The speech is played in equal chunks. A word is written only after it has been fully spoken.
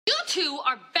two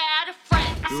are bad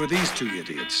friends. Who are these two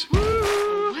idiots? A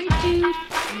white dude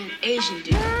and an Asian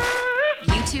dude.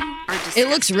 You two are disgusting. It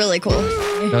looks really cool.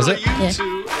 Does it? You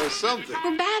two or something.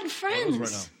 We're bad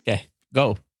friends. Okay,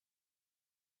 go.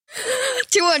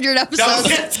 200 episodes. That was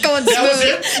it. It's going That was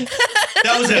smooth. it.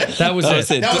 That was it. That was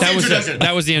it. That was the introduction.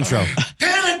 That was the intro.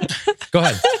 Go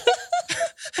ahead.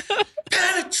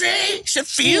 Penetration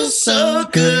feels so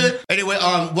good. Anyway,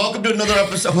 welcome to another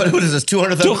episode. What is this?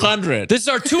 200th? 200. This is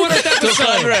our 200th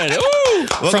episode. 200.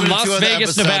 Ooh. From Las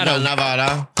Vegas,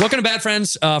 Nevada. Welcome to Bad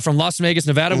Friends from Las Vegas,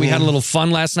 Nevada. We had a little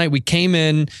fun last night. We came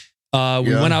in. We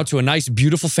went out to a nice,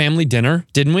 beautiful family dinner,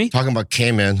 didn't we? Talking about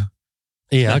came in.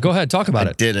 Yeah, go ahead. Talk about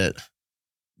I it. did it.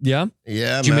 Yeah?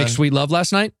 Yeah, Did you man. make sweet love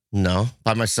last night? No,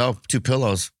 by myself. 2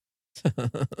 pillows.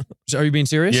 Are you being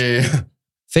serious? Yeah.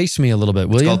 Face me a little bit,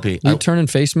 will It's you? called Pete. Will you turn and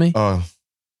face me? Oh.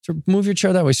 So move your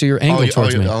chair that way so you're angled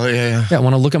towards me. Oh, yeah. Yeah, I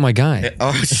want to look at my guy. Yeah,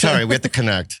 oh, sorry. We have to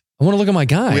connect. I want to look at my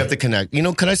guy. We have to connect. You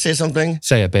know, can I say something?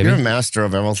 Say it, baby. You're a master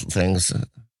of all things.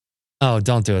 Oh,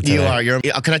 don't do it today. You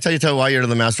are. Can I tell you why you're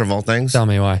the master of all things? Tell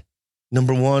me why.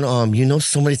 Number one, you know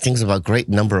so many things about great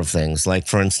number of things. Like,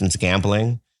 for instance,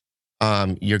 gambling.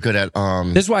 You're good at...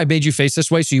 This is why I made you face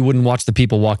this way so you wouldn't watch the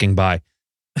people walking by.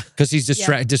 Because he's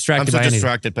distracted I'm so by anything.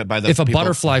 distracted by the If a people.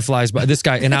 butterfly flies by, this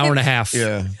guy, an hour and a half.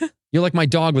 Yeah. You're like my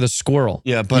dog with a squirrel.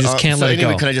 Yeah, but you just can't so let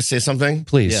anyway, it go. Can I just say something?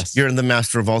 Please. Yes. You're the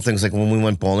master of all things. Like when we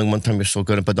went bowling one time, you're so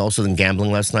good. But also in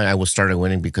gambling last night, I started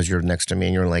winning because you're next to me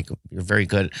and you're very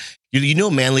good. You know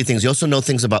manly things. You also know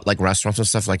things about like restaurants and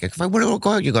stuff. Like if I want to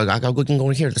go out, you go, we can go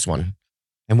in here, this one.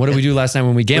 And what did we do last night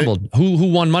when we gambled?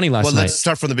 Who won money last Well, night? let's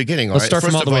start from the beginning. All Let's right. start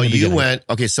from First all the of way all, to the you beginning. went,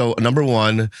 okay, so number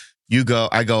one, you go,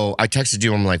 I texted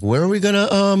you. I'm like, where are we going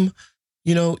to,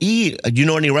 eat? Do you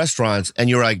know any restaurants? And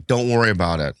you're like, don't worry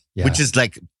about it. Yeah. Which is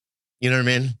like, you know what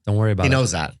I mean? Don't worry about He it.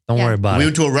 knows that. Don't worry about We it.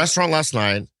 went to a restaurant last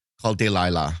night called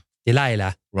Delilah,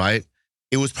 Delilah. right?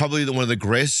 It was probably one of the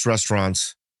greatest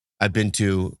restaurants I've been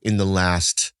to in the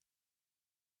last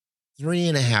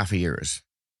 3.5 years.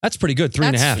 That's pretty good.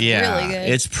 3.5. That's- Yeah. Really good.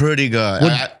 It's pretty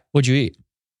good. What'd you eat?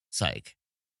 Psych.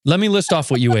 Let me list off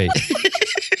what you ate.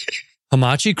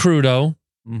 Hamachi crudo.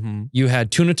 Mm-hmm. You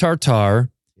had tuna tartare.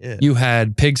 Yeah. You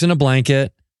had pigs in a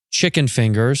blanket, chicken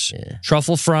fingers, Yeah.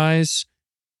 truffle fries,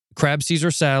 crab Caesar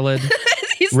salad,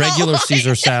 He's regular not lying.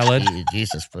 Caesar salad,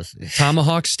 Jesus, pussy.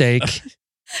 tomahawk steak,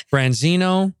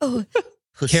 branzino, Oh,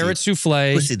 Pussy. carrot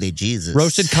souffle, Pussy, they Jesus.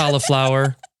 roasted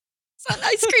cauliflower, it's an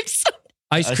ice cream sundae.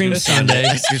 ice cream sundae,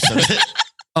 Ice cream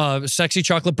sundae. sexy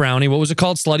chocolate brownie. What was it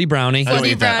called? Slutty brownie. I don't Slutty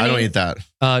eat that. I don't brownie. eat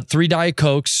that. 3 Diet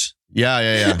Cokes.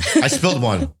 Yeah. I spilled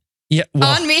one. Yeah,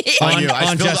 well, On me. On you. I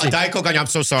on spilled Jessie. a Diet Coke on you. I'm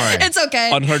so sorry. It's okay.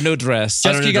 On her new dress.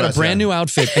 on her Jessica new got a dress, brand yeah. new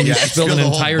outfit and you I spilled an the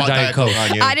whole entire Diet Coke.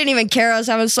 on you. I didn't even care. I was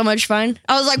having so much fun.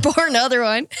 I was like, pour another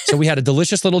one. So we had a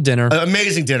delicious little dinner.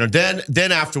 Amazing dinner.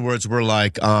 Then afterwards, we're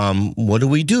like, what do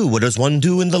we do? What does one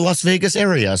do in the Las Vegas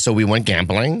area? So we went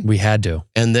gambling. We had to.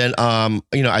 And then,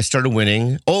 I started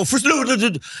winning. Oh, first, no,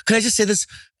 can I just say this?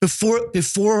 Before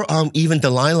even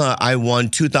Delilah, I won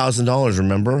 $2,000,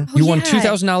 remember? You won yeah.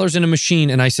 $2,000 in a machine,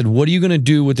 and I said, what are you going to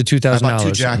do with the $2,000? I bought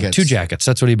 2 jackets. 2 jackets.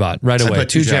 That's what he bought right I away. bought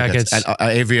 2 jackets. At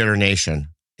Aviator Nation.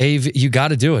 You got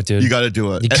to do it, dude. You got to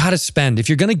do it. You got to spend. If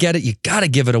you're going to get it, you got to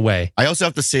give it away. I also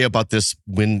have to say about this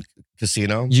Wynn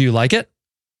Casino. You like it?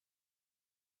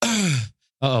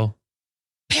 Uh-oh.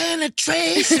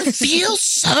 Penetration feels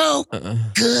so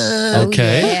good.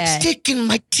 Okay. Yeah. Sticking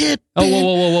my tip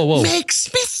Oh, whoa.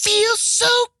 makes me feel so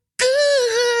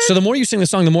good. So the more you sing the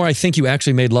song, the more I think you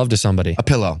actually made love to somebody. A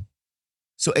pillow.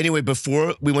 So anyway,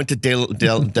 before we went to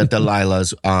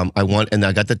Delilah's, I won, and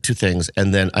I got the 2 things.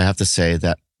 And then I have to say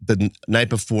that the night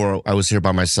before, I was here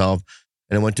by myself,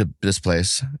 and I went to this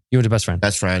place, You went to Best Friend.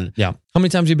 best friend, Yeah. How many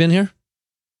times have you been here?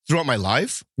 throughout my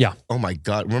life. Yeah. Oh my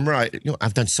God! Remember,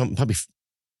 I've done some probably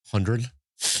 100.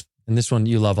 And this one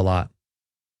you love a lot.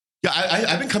 Yeah,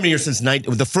 I've been coming here since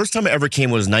the first time I ever came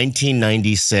was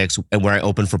 1996, and where I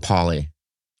opened for Polly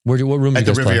What room at did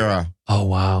the you guys play? Riviera. Oh,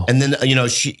 wow. And then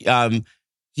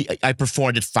I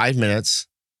performed at 5 minutes,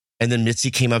 and then Mitzi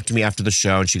came up to me after the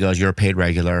show, and she goes, "You're a paid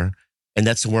regular," and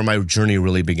that's where my journey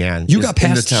really began. You Is got in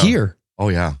the passed town. here. Oh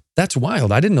yeah, That's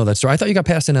wild. I didn't know that story. I thought you got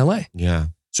passed in LA. yeah.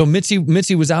 So Mitzi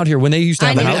was out here when they used to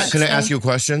have I a knew house. that. Can I ask you a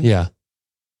question? Yeah.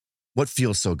 What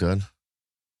feels so good?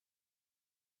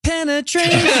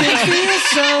 Penetration feels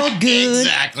so good.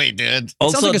 Exactly, dude.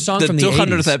 Also, sounds like a song the from the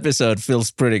 200th 80s. episode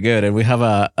feels pretty good, and we have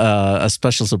a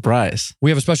special surprise.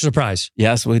 We have a special surprise.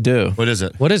 Yes, we do. What is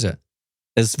it? What is it?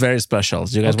 It's very special.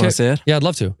 Do you guys Okay. want to see it? Yeah, I'd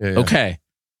love to. Yeah, yeah. Okay.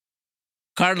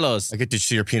 Carlos. I get to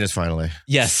see your penis finally.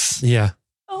 Yes. Yeah.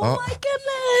 Oh, Oh. my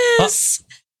goodness.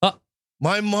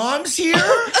 My mom's here.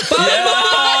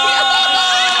 Yeah.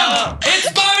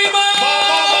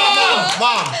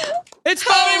 It's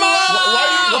Bobby Mom.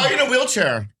 Why are you in a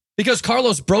wheelchair? Because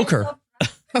Carlos broke her.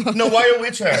 No, why are you in a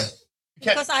wheelchair? You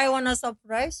can't- Because I want to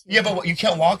surprise you. Yeah, but what, you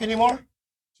can't walk anymore?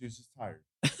 She's just tired.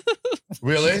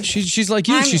 Really? She's like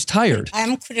you. She's tired.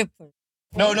 I'm crippled.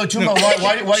 No, Tuma,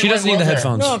 why She doesn't need the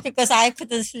headphones. No, because I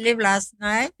couldn't sleep last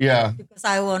night. Yeah. Because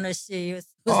I want to see you.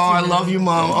 Oh, I love you,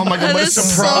 Mom. Oh my God, That what a is so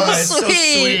surprise. So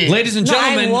sweet. sweet. Ladies and No,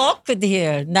 gentlemen, I walked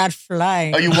here, not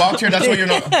flying. Oh, you walked here? That's why you're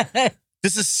not.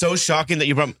 This is so shocking that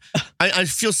you brought. I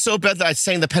feel so bad that I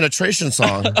sang the penetration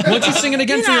song. why don't you sing it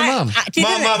again for your mom? Mom,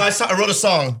 I wrote a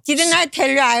song. Didn't I tell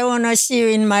you I want to see you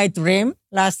in my dream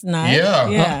last night?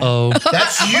 Yeah. Oh,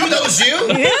 That's you? That was you?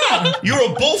 Yeah. You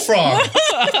were a bullfrog.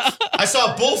 I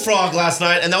saw a bullfrog last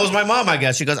night, and that was my mom, I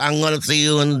guess. She goes, I'm going to see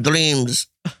you in dreams.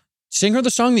 sing her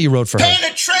the song that you wrote for her.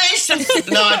 Penetration.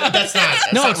 No, that's not.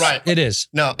 That's not right. It is.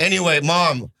 No, anyway,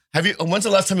 Mom, when's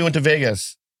the last time you went to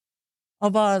Vegas?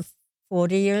 About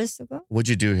 40 years ago, What'd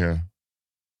you do here?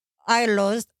 I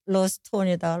lost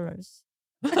 $20.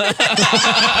 And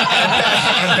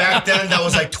back then, that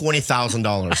was like $20,000.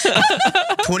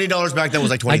 $20 back then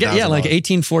was like $20,000. Yeah, like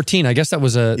 1814. I guess that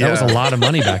was a lot of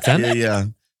money back then. Yeah.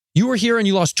 You were here and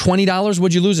you lost $20.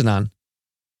 What'd you lose it on?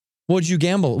 What'd you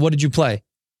gamble? What did you play?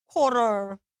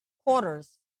 Quarters.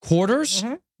 Quarters?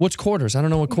 Mhm. What's quarters? I don't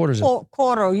know what quarters is.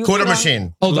 Quarter. You Quarter play-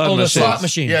 machine. Oh, the Slot slot machines.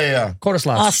 machine. Yeah. Quarter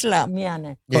slots. slot,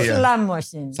 미안해. Yeah. slot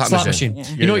machine. Slot machine. Yeah.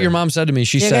 You know what your mom said to me?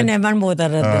 She 얘가 said, 내 말 못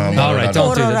알아듣네. all right,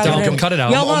 don't do that. quarter Don't cut it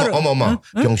out. 영어로. 어머.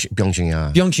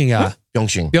 병신이야. Byungching,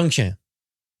 병신. Byungching.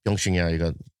 병신이야,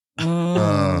 이거.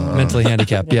 Mentally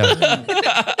handicapped, yeah.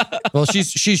 Well,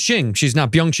 she's Xing. She's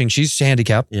not Byungching. She's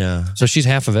handicapped. Yeah. So she's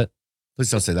half of it. Please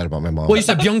don't say that about my mom. Well, you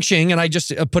said Byungching, and I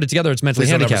just put it together. It's mentally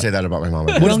Please don't ever handicapped. say that about my mom.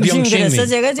 What does 병신 Byungching 그랬어, mean?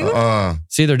 제가 지금?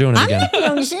 See, they're doing it again.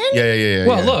 병신? Yeah.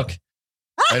 Well, look.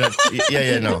 I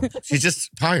know. No. She's just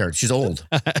tired. She's old.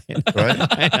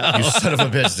 Right? You son of a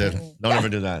bitch, dude. Don't ever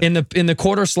do that. In the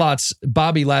quarter slots,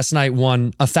 Bobby last night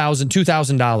won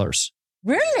 $2,000.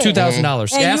 Really?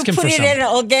 $2,000. And Ask you him for put it some. in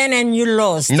again and you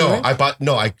lost. No, right?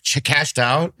 I cashed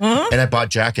out Huh? and I bought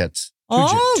jackets.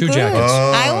 two good. jackets.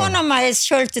 I want my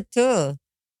shirt too.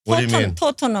 What do you mean?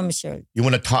 Tottenham shirt. You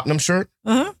want a Tottenham shirt?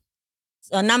 Uh-huh.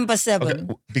 So number 7.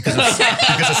 Okay. Because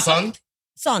of son?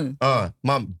 Son.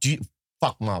 Mom,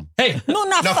 fuck mom. Hey, No,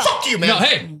 not No, fuck you, man. no,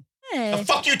 hey, Hey.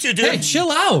 Fuck you too, dude. hey,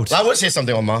 chill out. I want to say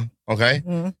something, Mama. Okay?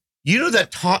 Mm. You know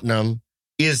that Tottenham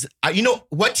is,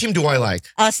 what team do I like?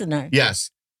 Arsenal. Yes.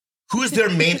 Who is their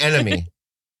main enemy?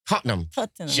 Tottenham.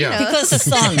 Tottenham. Yeah. Because of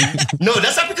son. No,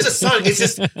 that's not because of son. It's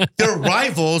just they're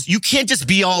rivals. You can't just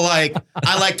be all like,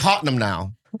 I like Tottenham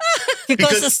now.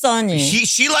 because of Sonny.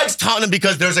 She likes Tottenham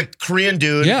because there's a Korean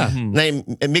dude Yeah.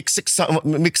 named Mix.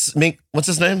 What's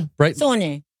his name? Right.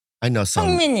 Sonny. I know some.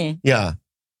 성민이. Yeah.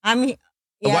 Yeah.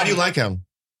 Why do you like him?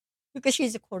 Because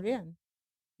she's a Korean.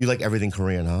 You like everything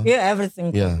Korean, huh? Yeah,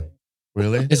 everything. Yeah. Korean.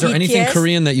 Really? Is there anything BTS,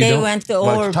 Korean that you they don't? went to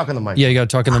Mike, all. talk on the mic. Yeah, you got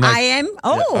to talk in the mic. I am.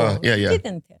 Oh, Yeah.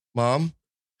 Didn't tell. Mom,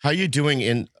 how you doing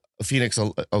in Phoenix?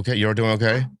 Okay, you're doing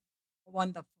okay?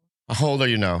 Wonderful. How old are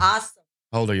you now? Awesome.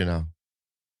 How old are you now?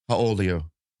 How old are you?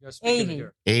 80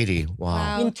 80.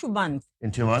 Wow. in 2 months.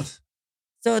 In 2 months?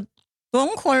 So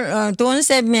don't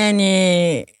send me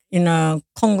any,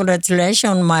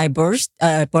 congratulations on my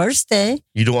birthday.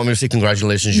 You don't want me to say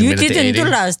congratulations? You, You made it to didn't 80? do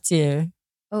last year.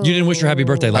 You didn't wish her happy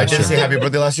birthday I last didn't say year. happy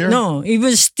birthday last year? No,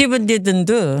 even Steven didn't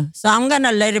do. So I'm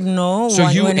gonna let him know So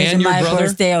you when it's and your my brother?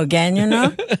 birthday again.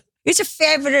 It's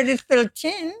February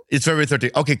 13. It's February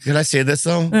 13th. Okay, can I say this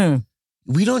though? Mm.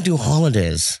 We don't do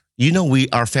holidays.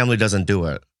 Our family doesn't do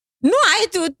it. No, I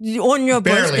do it on your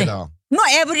Barely birthday. though. No,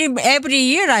 every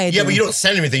year I do. Yeah, but you don't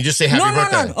send anything. You just say happy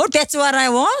birthday. No. Oh, that's what I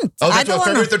want. Oh, I that's don't what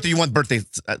want. February 13th. You want birthday?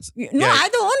 No, I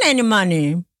don't want any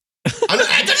money. I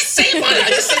didn't say money. I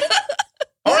just said.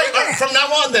 All right, from now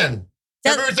on then.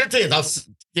 February 13th. I'll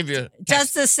give you.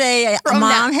 Just to say, From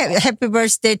Mom, happy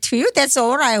birthday to you. That's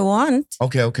all I want.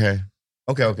 Okay.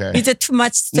 Is it too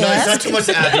much to No, it's ask? not too much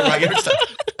to ask. You're right.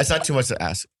 It's not too much to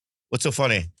ask. What's so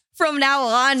funny? From now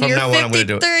on, From you're now on, I'm gonna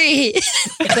do it. 53.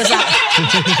 Because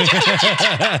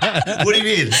What do you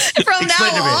mean? From Explain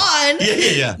to me. now on,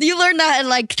 Yeah. you learned that at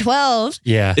like 12.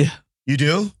 Yeah, You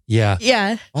do? yeah,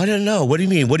 Yeah. I don't know. What do you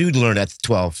mean? What do you learn at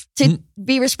 12? To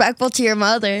be respectful to your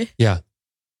mother. yeah.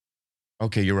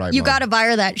 Okay, you're right. You Mom. got to buy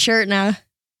her that shirt now.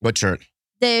 What shirt?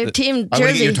 The team I'm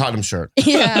gonna get you a jersey. Tottenham shirt.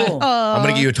 Yeah. Cool. I'm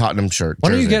gonna get you a Tottenham shirt. Why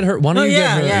don't you jersey. get her? Why don't Oh, you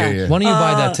yeah, get her? yeah. Why don't you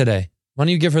buy that today? Why don't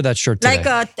you give her that shirt today?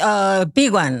 like a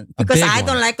big one. Because big I one.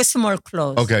 don't like small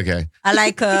clothes. Okay. I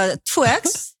like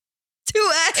 2X.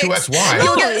 2X. 2XY.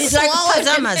 You'll No, get it's like swallowed.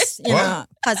 pajamas. What?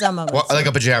 Pajama. Well, like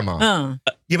a pajama.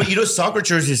 Uh, Yeah, but soccer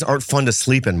jerseys aren't fun to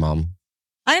sleep in, Mom.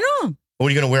 I know. What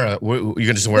are you gonna wear? You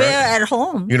gonna just wear Wear it? at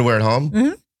home. You gonna wear it home?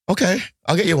 Mhm. Okay,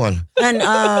 I'll get you one. And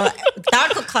dark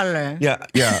color. Yeah.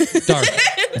 Dark.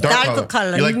 Dark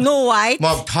color. You like, No white.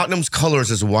 Mom, Tottenham's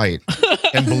colors is white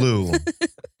and blue.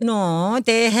 No,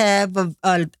 they have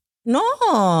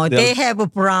they have a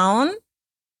brown.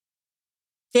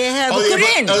 They have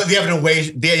green. They have an away.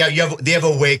 They have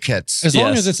away kits. As long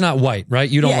Yes. as it's not white, right?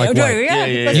 You don't like white.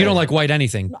 because You don't like white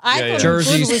anything. I Yeah, yeah. don't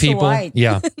Jerseys, good with people. white.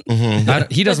 Yeah. Mm-hmm.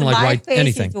 He doesn't Because like my white face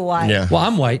anything. is white. Yeah. Well,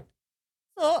 I'm white.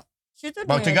 So she don't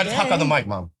Mom, you got to talk on the mic,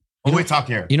 Mom. When we talk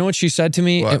here. You know what she said to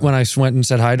me What? when I went and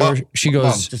said hi to her? She Mom,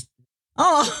 goes, just,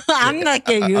 Oh, I'm not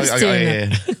getting used to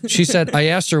it. she said, I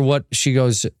asked her what, she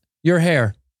goes, your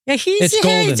hair. Yeah, his It's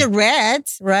hair is golden. red,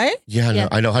 right? Yeah, Yeah. no,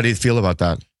 I know. How do you feel about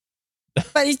that?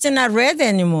 But it's not red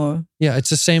anymore. Yeah, it's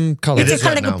the same color. It It's is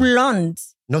kind red of like now. a blonde.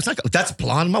 No, it's not. That's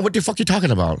blonde, Mom. What the fuck are you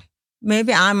talking about?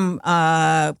 Maybe I'm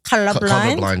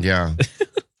colorblind. Colorblind, yeah.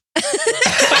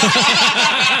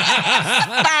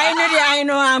 Finally, I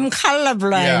know I'm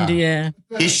colorblind. Yeah.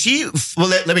 Is she? Well,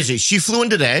 let me see. She flew in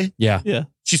today. Yeah. Yeah.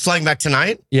 She's flying back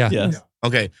tonight. Yeah. Yes.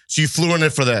 Okay, so you flew in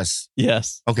it for this.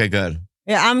 Yes. Okay, good.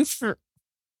 Yeah,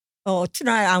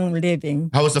 tonight I'm leaving.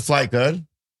 How was the flight? Good.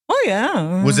 Oh,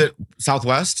 yeah. Was it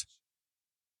Southwest?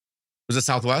 Was it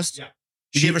Southwest? Yeah.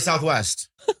 You gave her Southwest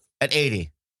at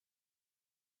 80.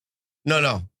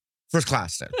 No. First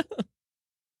class then.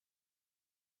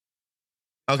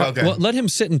 Okay. Well, let him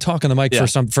sit and talk on the mic Yeah.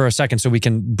 for a second so we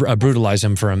can brutalize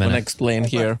him for a I'm gonna minute. explain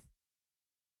here.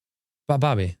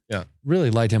 Bobby. Yeah.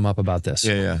 Really light him up about this.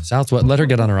 Yeah. Southwest, let her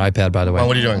get on her iPad, by the way. Mom,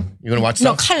 what are you doing? You gonna watch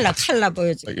No, stuff? color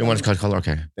보여줘. You want to cut color?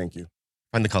 Okay. Thank you.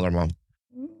 Find the color, Mom.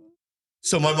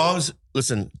 So my mom's,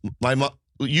 listen, my mom,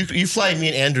 you fly me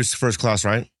and Andrew's first class,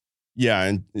 right? Yeah,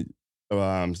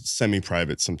 and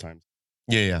semi-private sometimes.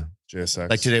 Yeah. JSX.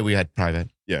 Like today we had private.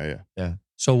 Yeah.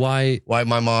 So why? Why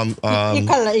my mom,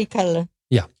 이 color.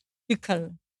 Yeah. 이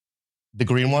color. the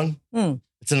green one? Mm.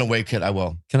 It's an away kit. I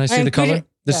will. Can I see And the color? green-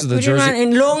 This is the green one jersey.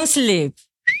 in long sleeve.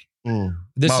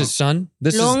 This Mom. is Sun.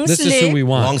 This Long is who sleeve. we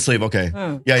want. Long sleeve. Okay.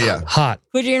 Yeah. Hot.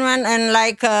 Green one and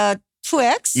like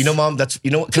 2X. You know, Mom, can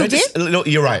I Two just, no,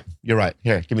 you're right.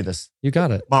 Here, give me this. You got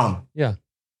it. Mom. Yeah.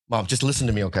 Mom, just listen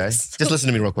to me, okay? Just listen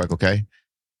to me real quick, okay?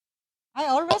 I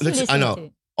always listen I know. to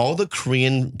it. All the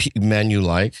Korean men you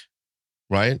like,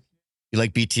 right? You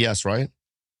like BTS, right?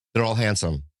 They're all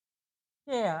handsome.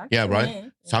 Yeah. Yeah, to right?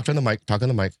 me. Talk on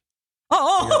the mic.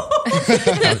 Oh.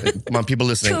 Mom, people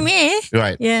listening. To me. You're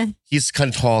right. Yeah. He's kind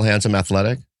of tall, handsome,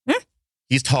 athletic. Huh?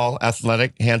 He's tall,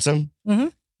 athletic, handsome.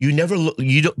 Mhm. You never look,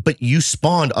 you don't, but you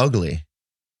spawned ugly.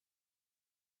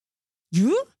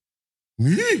 You?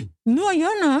 Me? No,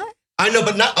 you're not. I know,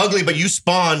 but not ugly, but you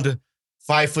spawned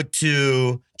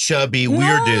 5'2", chubby, weird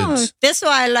No, dudes. that's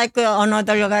why I like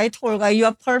another guy told guy,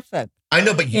 you're perfect. I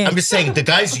know, but Yeah. I'm just saying the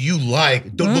guys you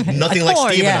like don't look nothing At like all,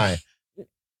 Steve yeah. and I.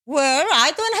 Well,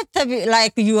 I don't have to be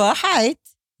like your height.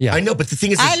 Yeah. I know, but the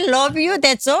thing is, I love you,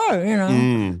 that's all, you know.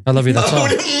 Mm. I love you. That's all.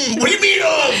 what do you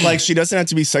mean? Like, she doesn't have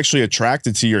to be sexually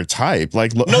attracted to your type.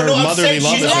 Like, her I'm motherly saying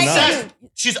love she's is like enough. obsessed.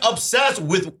 She's obsessed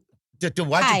with. Why'd you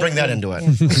Height. bring that into it?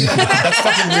 That's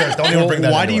fucking weird. Don't even bring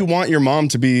that Why into do you it. want your mom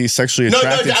to be sexually No,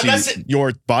 attracted I'm not to saying-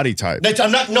 your body type?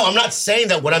 I'm not saying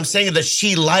that. What I'm saying is that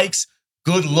she likes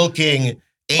good-looking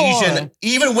Asian, Tall.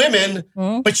 even women,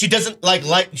 Mhm. but she doesn't like.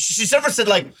 She's never said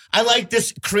like, I like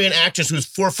this Korean actress who's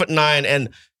 4'9" and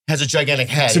has a gigantic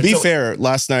head. To be So- fair,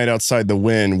 last night outside the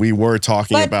Win, we were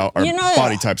talking But, about our you know-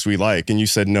 body types we like, and you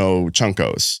said no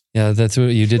chunkos. Yeah, that's what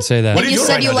you did say that. What are you You doing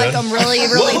said right you now, like dude? them really,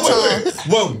 really tall.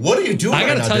 Whoa, what are you doing? I right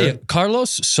gotta now, tell dude? you,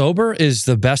 Carlos sober is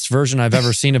the best version I've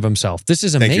ever seen of himself. This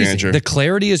is Thank you, amazing. Andrew. The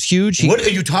clarity is huge. What are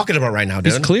you talking about right now,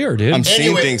 dude? He's clear, dude. I'm seeing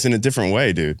Anyway. things in a different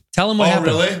way, dude. Tell him what Oh, happened.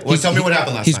 really? Well, tell me what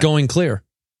happened last He's night. going clear.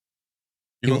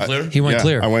 You going clear? He went Yeah,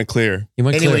 clear. I went clear. He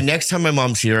went Anyway, clear. next time my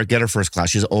mom's here, get her first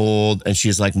class. She's old and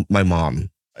she's like my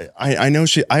mom. I know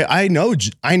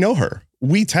I know her.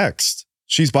 We text.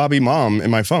 She's Bobby mom in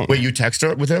my phone. Wait, you text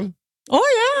her with him?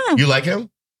 Oh, yeah. You like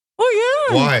him? Oh,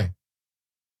 yeah. Why?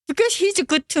 Because he's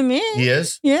good to me. He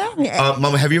is? Yeah.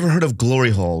 Mama, have you ever heard of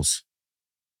glory holes?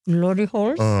 Glory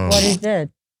holes? Oh. What is that?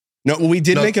 No, we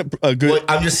did No. make a good. Well,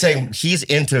 I'm just saying he's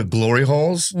into glory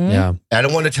holes. Mm? Yeah. I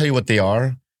don't want to tell you what they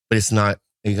are, but it's not.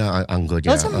 I'm good.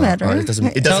 Yeah. Doesn't matter.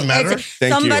 It doesn't matter.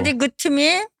 Thank Somebody you. good to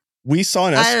me, We saw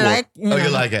an I escort like. Oh, you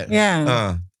like it?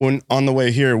 Yeah. when on the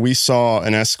way here. We saw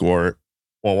an escort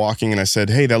while walking, and I said,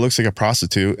 "Hey, that looks like a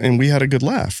prostitute," and we had a good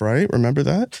laugh. Right? Remember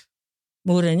that?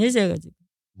 뭐라니 제가 지금.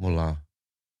 몰라.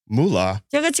 Moolah.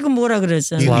 제가 지금 뭐라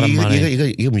그랬어요? a lot of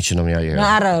money. 이거 미친놈이야 얘.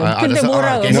 나 알아요. 근데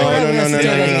뭐라고 No, 뭐라 no, no, no, 그랬어요?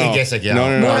 no, no, no. 개새끼야. No,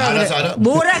 no, no. 알았어.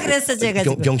 뭐라 그랬어 제가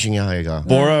지금? 경칭이야 얘가.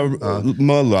 Bora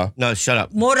Mullah. No, shut up.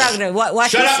 뭐라 그래? What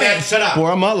Shut he up, man. say? Shut up.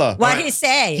 Bora Mullah. What he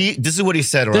say? This is what he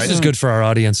said, right? This is good for our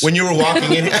audience. When you were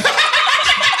walking in.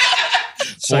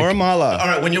 Bora Mullah. All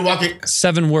right, when you're walking.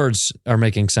 7 words are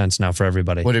making sense now for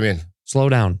everybody. What do you mean? Slow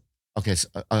down. Okay,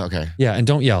 okay, Yeah, and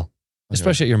don't yell,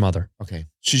 especially at your mother. okay.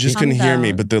 She just couldn't hear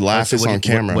me, but the laugh So is what on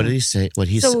did- camera. What did he say? What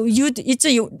he said? So you don't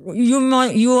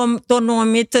want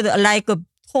me to like a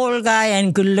tall guy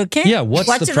and good looking? Yeah, what's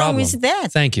the wrong problem? with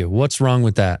that? Thank you. What's wrong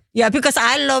with that? Yeah, because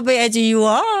I love you as you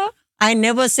are. I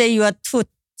never say you are too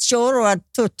short or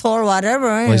too tall, whatever.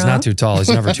 Well, he's not too tall. He's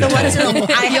never too So what is tall. it?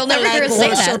 I You'll never like hear her say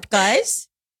all that. short guys.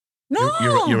 No,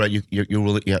 You're right. You're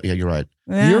really yeah. You're right.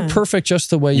 Yeah. You're perfect just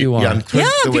the way you are. Yeah, I'm perfect Yeah,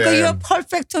 the way because I you're am.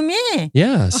 perfect to me.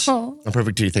 Yes. Oh. I'm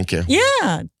perfect to you. Thank you.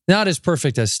 Yeah, Not as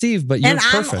perfect as Steve, but you're and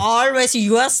I'm perfect. always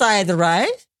your side,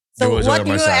 right? So You're always what on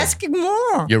my you side. asking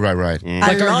more? You're right. Right. Mm. I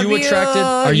Like, are love you attracted?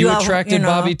 Are you attracted,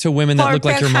 Bobby, to women that look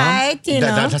like your mom? Height, you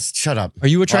know. That's shut up. Are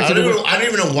you attracted to? I don't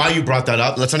even know why you brought that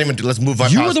up. Let's not even. Let's move on.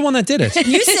 You were the one that did it.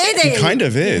 You say that He kind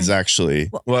of is, actually.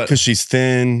 What? Because she's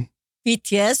thin,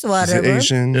 BTS, she's whatever.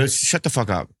 Asian. Shut the fuck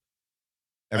up.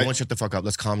 Everyone, shut the fuck up.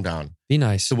 Let's calm down. Be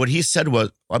nice. So what he said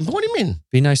was, what do you mean?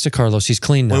 Be nice to Carlos. He's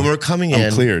clean now. When we were coming I'm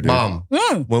in, clear, dude. Mom.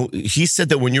 Mm. When he said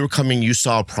that when you were coming, you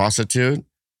saw a prostitute.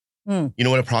 Mm. You know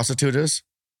what a prostitute is?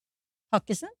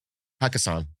 Pakistan?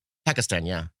 Pakistan,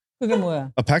 yeah. 그게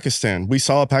뭐야? A Pakistan. We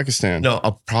saw a Pakistan. No,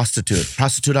 a prostitute.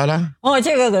 Prostitute, 알아?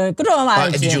 제가 그럼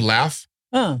알지. Did you laugh?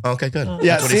 응. Okay, good.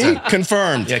 Yeah, That's what he see? said.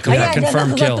 Confirmed. Yeah, Yeah,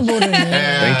 confirm kill. 그것도 모르네.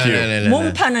 Thank you.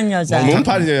 몸 파는 여자. 몸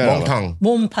파는 여자. 몸팡.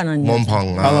 몸 파는 여자.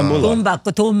 몸팡. 알라몰라. 돈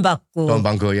받고 돈 받고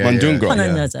돈방구, yeah. Mandungo.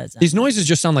 파는 Yeah. 여자자. These noises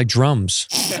just sound like drums.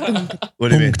 What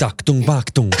do you mean? Dung, dak, dung,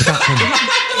 bak, dung, dak, dung.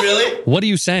 Really? What are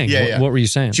you saying? Yeah, What- yeah. What were you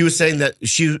saying? She was saying that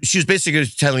she was basically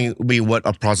telling me what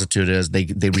a prostitute is. They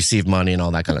receive money and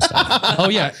all that kind of stuff. Oh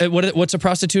yeah. What's a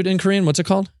prostitute in Korean? What's it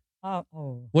called?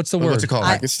 Oh. What's the word? What's it called?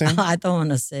 Pakistan? I don't want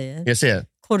to say it. Yeah, say it.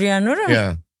 코리안으로?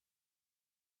 Yeah.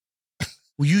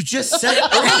 Well, you just said it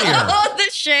earlier. Oh, the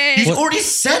shame. You already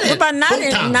said it. But not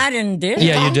Bungtang. in there.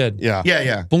 Yeah, you did. Yeah. Yeah,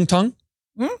 yeah. Bungtang?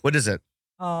 What is it?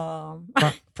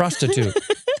 Prostitute.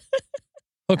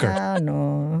 Hooker. I don't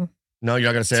know. No, you're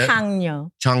not gonna say it. 창녀.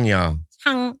 창녀.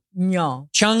 창녀.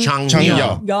 Chang.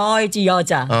 창녀. 여이지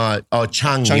여자.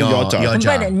 창녀. 창여자.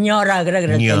 여자. 금발에 녀라 그래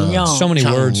그랬대. 녀. 녀. So many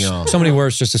Chang words. yo. So many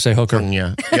words just to say hooker.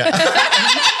 창녀. Yeah.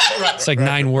 It's like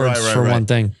 9 words Right, for right. one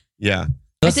thing. Yeah.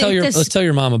 Let's think let's tell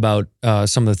your mom about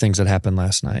some of the things that happened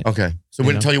last night. Okay. So You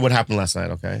we're know? gonna tell you what happened last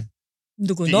night. Okay.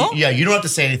 누구 너? Yeah. You don't have to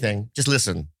say anything. Just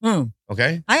listen. 응.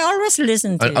 Okay. I always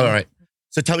listen to you. All right.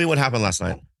 So tell me what happened last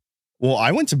night. Well,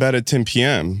 I went to bed at 10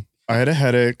 p.m. I had a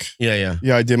headache. Yeah. Yeah.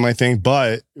 Yeah, I did my thing.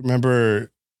 But remember,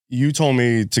 you told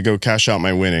me to go cash out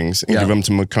my winnings and Yeah. give them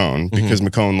to McCone because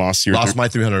McCone lost your. Lost my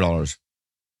 $300.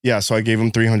 Yeah, so I gave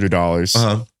him $300.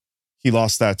 Uh-huh. He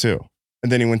lost that too.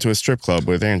 And then he went to a strip club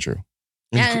with Andrew.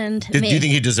 And Do me. you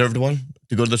think he deserved one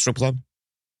to go to the strip club?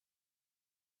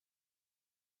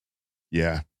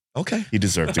 Yeah, Okay. he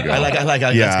deserved to go. I like. yeah,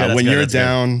 That's good, when that's you're good,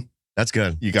 down, that's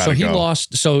good. you got So to he go.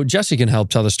 lost. So Jesse can help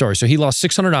tell the story. So he lost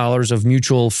 $600 of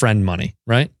mutual friend money,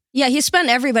 right? Yeah, he spent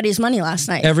everybody's money last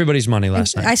night. Everybody's money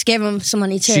last night. I gave him some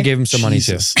money too. She gave him some money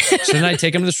too. Jesus. So then I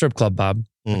take him to the strip club, Bob.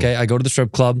 Mm. Okay, I go to the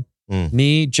strip club. Mm.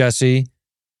 Me, Jesse,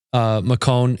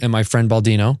 McCone, and my friend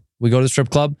Baldino. We go to the strip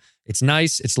club. It's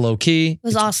nice. It's low key. It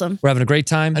was awesome. We're having a great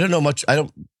time. I don't know much. I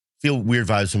don't feel weird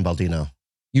vibes from Baldino.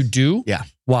 You do? Yeah.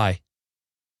 Why?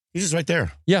 He's just right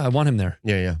there. Yeah, I want him there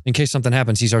Yeah, yeah. in case something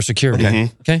happens. He's our security.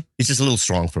 Mhm. Okay. He's just a little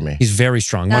strong for me. He's very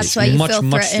strong. That's why you feel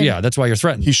threatened. Yeah, that's why you're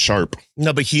threatened. He's sharp.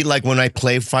 No, but he like when I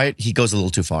play fight, he goes a little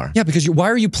too far. Yeah, because why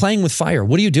are you playing with fire?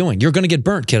 What are you doing? You're going to get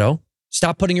burnt, kiddo.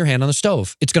 Stop putting your hand on the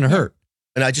stove. It's going to hurt.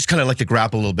 And I just kind of like to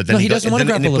grapple a little bit. Then No, he doesn't wanna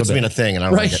grapple and a he puts little me in a bit. thing, and I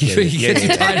don't Right, like it. he gets you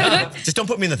tied up. Just don't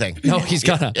put me in the thing. No, he's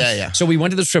gonna. Yeah, yeah. So we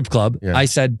went to the strip club. Yeah.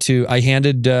 I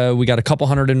handed, we got a couple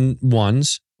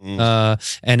 101s.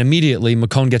 And immediately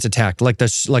McCone gets attacked like the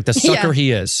sucker Yeah.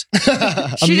 he is.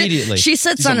 She- Immediately. She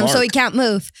sits He's a on him so mark. he can't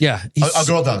move. Yeah. A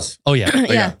girl does. Oh yeah.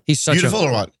 Yeah. He's such Beautiful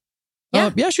or what? Yeah.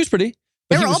 Yeah, she was pretty.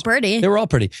 They But were he all was- pretty. They were all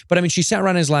pretty. But I mean, she sat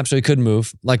around in his lap so he couldn't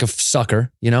move like a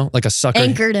sucker, like a sucker.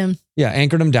 Anchored him. Yeah,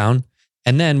 anchored him down.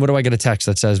 And then what do I get a text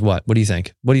that says what? What do you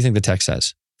think? What do you think the text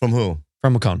says? From who?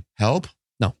 From McCone. Help?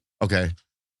 No. Okay.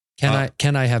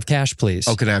 Can I have cash, please?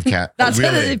 Oh, can I have cat? That's oh,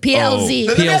 really? the PLZ.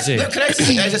 Oh. PLZ.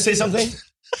 Can I just say something?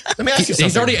 Let me ask you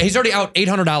something. He's already out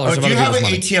 $800 Oh, of do other you have people's an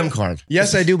money. ATM card?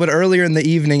 Yes, I do. But earlier in the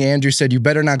evening, Andrew said you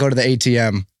better not go to the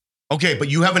ATM. Okay, but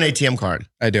you have an ATM card.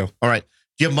 I do. All right.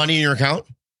 Do you have money in your account?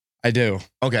 I do.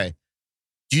 Okay.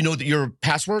 Do you know your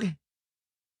password?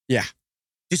 Yeah.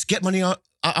 Just get money out.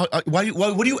 What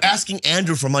are you asking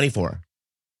Andrew for money for?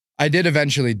 I did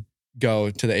eventually go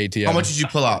to the ATM. How much did you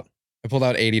pull out? I pulled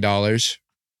out $80.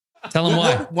 Tell him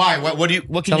why. Why? What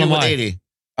can Tell you him do with why. 80?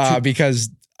 Because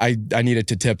I needed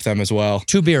to tip them as well.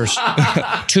 2 beers.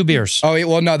 2 beers. Oh,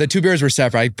 well, no, the 2 beers were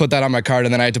separate. I put that on my card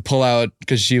and then I had to pull out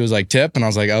because she was like, tip. And I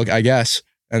was like, okay, I guess.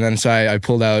 And then so I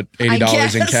pulled out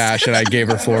 $80 in cash and I gave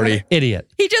her 40. Idiot.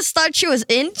 He just thought she was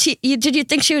into you. Did you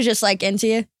think she was just like into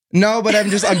you? No, but I'm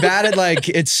bad at like,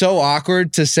 it's so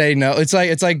awkward to say no. It's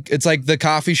like the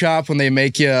coffee shop when they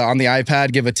make you on the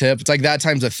iPad give a tip. It's like that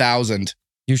times 1,000.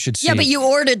 You should see. Yeah, but you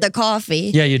ordered the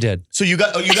coffee. Yeah, you did. So you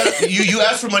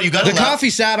asked for money. You got The coffee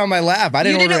sat on my lap. I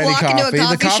didn't order any walk into a coffee. The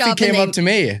coffee coffee shop came and up to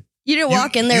me. You didn't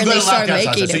walk in there and got they a lap started dance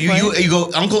making outside. it. So you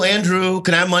go, Uncle Andrew,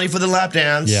 can I have money for the lap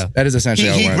dance? Yeah. That is essentially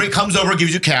how it He went. comes over,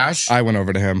 gives you cash. I went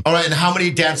over to him. All right, and how many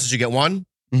dances did you get? One?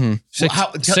 Mm-hmm.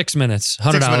 6 minutes. $100.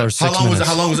 6 minutes. 6 minutes.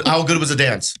 How good was the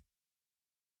dance?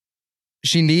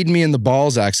 She kneed me in the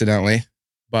balls accidentally.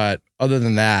 But other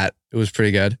than that, it was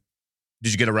pretty good.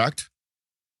 Did you get erect?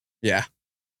 Yeah.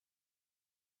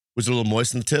 Was it a little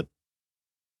moist in the tip?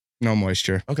 No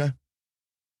moisture. Okay.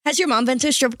 Has your mom been to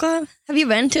a strip club? Have you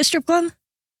been to a strip club?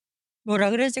 뭐라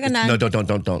그래? 제가 No,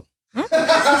 don't.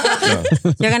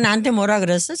 제가 나한테 뭐라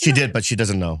그랬어? She did, but she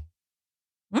doesn't know.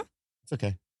 Huh? It's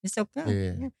okay. It's okay.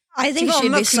 Yeah. I think it 지금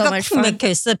should 엄마 be so 귀가 much 푹 fun. 막혀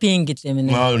있어 비행기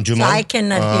때문에. Oh, So I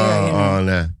cannot hear. You know.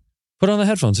 no. Put on the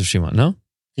headphones if she wants. No?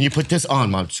 Can you put this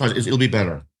on, Mom? Sorry, it'll be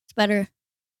better. It's better.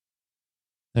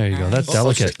 There you go. That's Oh,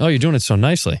 delicate. shit. Oh, you're doing it so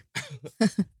nicely.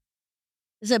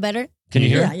 Is it better? Can you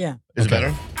hear? Yeah. Is it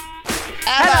better?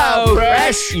 Hello,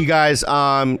 Fresh. You guys,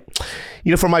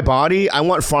 for my body, I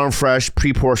want farm fresh,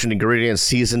 pre-portioned ingredients,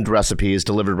 seasoned recipes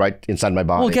delivered right inside my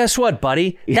body. Well, guess what,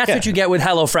 buddy? That's what you get with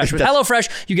HelloFresh. With HelloFresh,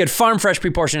 you get farm fresh,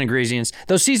 pre-portioned ingredients.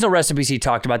 Those seasonal recipes he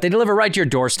talked about, they deliver right to your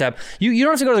doorstep. You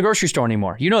don't have to go to the grocery store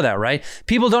anymore. You know that, right?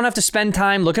 People don't have to spend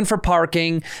time looking for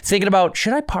parking, thinking about,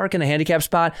 should I park in a handicap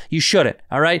spot? You shouldn't,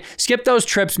 all right? Skip those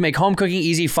trips, make home cooking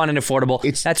easy, fun, and affordable.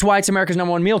 That's why it's America's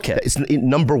 #1 meal kit. It's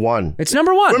number one. It's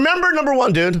number one. Remember number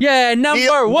one, dude. Yeah,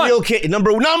 number one. Meal kit,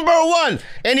 number one.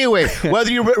 Anyway,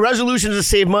 whether your resolution is to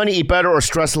save money, eat better, or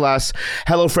stress less,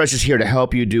 HelloFresh is here to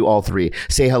help you do all three.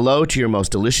 Say hello to your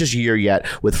most delicious year yet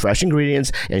with fresh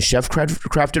ingredients and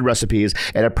chef-crafted recipes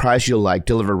at a price you'll like,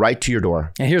 delivered right to your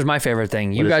door. And here's my favorite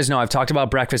thing. You guys know I've talked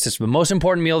about breakfast. It's the most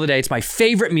important meal of the day. It's my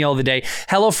favorite meal of the day.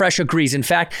 HelloFresh agrees. In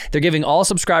fact, they're giving all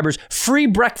subscribers free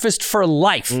breakfast for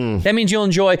life. That means you'll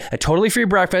enjoy a totally free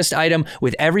breakfast item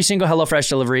with every single HelloFresh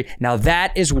delivery. Now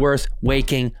that is worth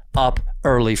waking up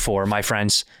early for, my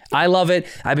friends. I love it.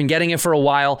 I've been getting it for a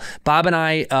while. Bob and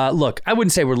I, look, I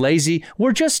wouldn't say we're lazy.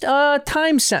 We're just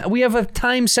we have a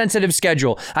time-sensitive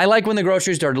schedule. I like when the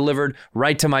groceries are delivered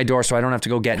right to my door so I don't have to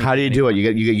go get How do you do it?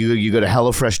 You go to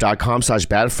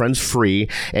HelloFresh.com/badfriendsfree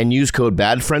and use code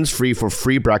badfriendsfree for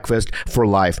free breakfast for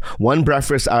life. One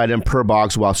breakfast item per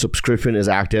box while subscription is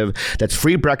active. That's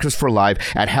free breakfast for life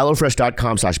at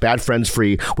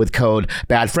HelloFresh.com/badfriendsfree with code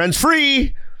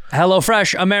badfriendsfree.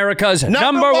 HelloFresh, America's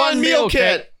number one meal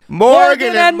kit.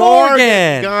 Morgan and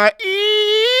Morgan.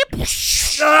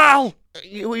 Ow!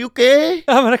 You okay?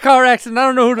 I'm in a car accident. I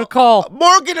don't know who to call.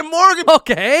 Morgan and Morgan.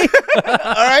 Okay.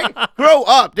 All right? Grow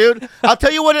up, dude. I'll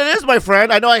tell you what it is, my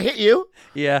friend. I know I hit you.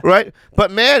 Yeah. Right?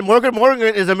 But man, Morgan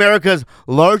Morgan is America's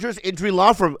largest injury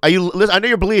law firm. I know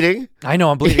you're bleeding. I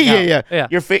know I'm bleeding out. Yeah.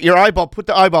 Your eyeball, put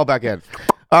the eyeball back in.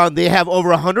 They have over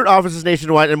 100 offices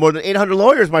nationwide and more than 800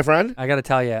 lawyers, my friend. I got to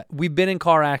tell you, we've been in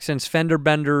car accidents, fender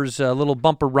benders, little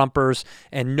bumper rumpers,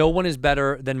 and no one is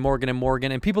better than Morgan and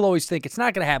Morgan. And people always think it's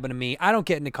not going to happen to me. I don't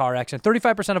get in a car accident.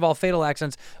 35% of all fatal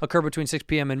accidents occur between 6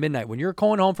 p.m. and midnight. When you're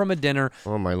going home from a dinner,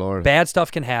 oh my Lord, bad stuff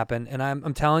can happen. And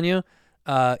I'm telling you,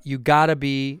 you got to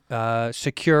be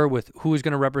secure with who is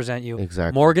going to represent you.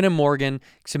 Exactly. Morgan and Morgan.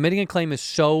 Submitting a claim is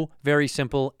so very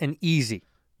simple and easy.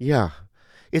 Yeah.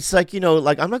 It's like, I'm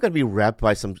not going to be repped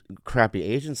by some crappy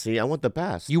agency. I want the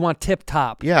best. You want tip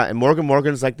top. Yeah, and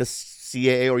Morgan's like the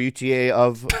CAA or UTA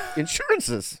of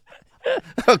insurances.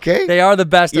 Okay. They are the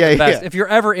best of the best. Yeah. If you're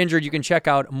ever injured, you can check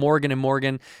out Morgan &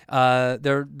 Morgan.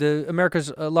 They're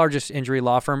America's largest injury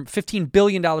law firm. $15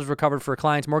 billion recovered for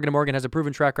clients. Morgan & Morgan has a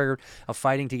proven track record of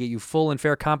fighting to get you full and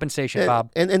fair compensation, Bob.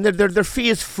 And their fee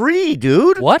is free,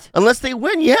 dude. What? Unless they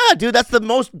win. Yeah, dude. That's the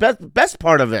best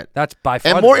part of it. That's by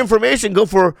far. And more information, go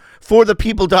for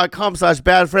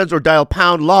forthepeople.com/badfriends or dial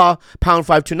 #law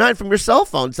 #529 from your cell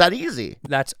phone. It's that easy.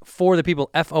 That's For the People,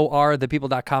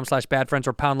 FORthepeople.com/badfriends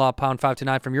or #law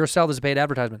 #529 from your cell. This is a paid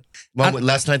advertisement. Well,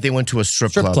 last night they went to a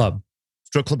strip club. Strip club.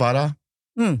 Strip clubada?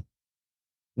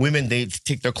 Women, they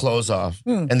take their clothes off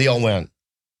Hmm. and they all went.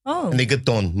 Oh, And they get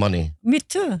done money. me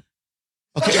too.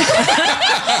 Okay.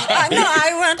 No,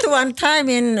 I went one time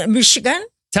in Michigan.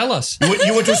 Tell us.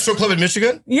 You went to a strip club in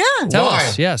Michigan? Yeah. Tell Why?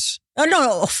 us. Yes. Oh,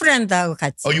 no, a friend하고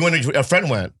같이. Oh, you went. A friend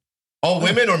went. All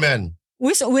women or men?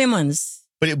 With women's.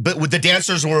 But with the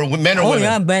dancers were men or Oh, women?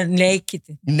 yeah, but naked.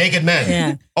 Naked men.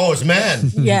 Yeah. Oh, it's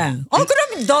men. Yeah.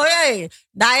 그럼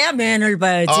나야 맨을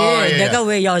봐야지. Oh, yeah, 내가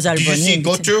왜 여자를 Did you 보니? see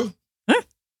Gochu?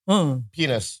 어,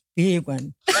 Penis.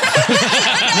 비관. Oh,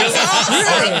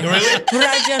 really?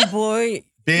 Brazilian boy.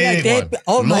 Big Yeah, one.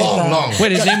 oh my long, God. long.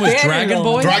 Wait, his name was Very Dragon long.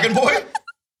 Boy? Dragon Boy?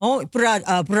 어,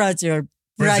 브라질.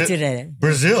 브라질에.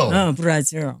 Brazil.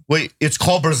 브라질. Wait, it's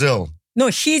called Brazil. No,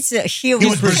 he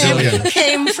was Brazilian.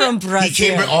 Came from Brazil. He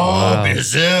came.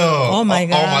 Brazil. Oh my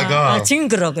God. Oh my God.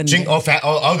 징그러 근데.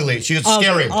 Ugly. She was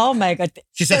scary. Oh my God.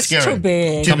 She said That's scary. too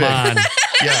big. Too Come big. on.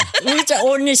 Yeah. Which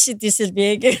only see this is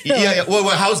big. Yeah. Wait,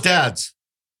 how's dad's?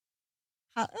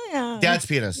 Yeah. Dad's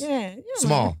penis. Yeah.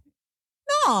 Small.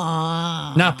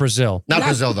 No. Not Brazil. Not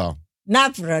Brazil though.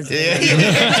 Not Brazil. Yeah.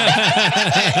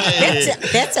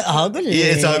 That's ugly. Yeah,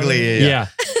 it's ugly. Yeah. Yeah.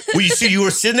 Well, you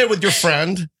were sitting there with your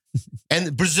friend,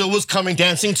 and Brazil was coming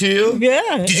dancing to you.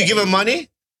 Yeah. Did you give him money?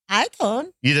 I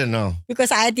don't. You didn't know.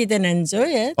 Because I didn't enjoy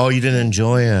it. Oh, you didn't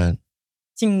enjoy it.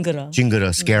 징그러.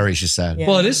 Jingara, scary. She said. Yeah.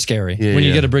 Well, it is scary Yeah, when you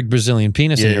yeah. get a big Brazilian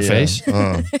penis in your face.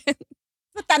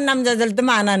 딴 남자들도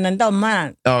많았는데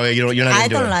엄마 Oh, you're not. I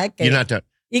into don't it. like it. You're not.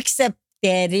 except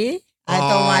daddy. I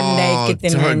don't want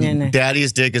naked men.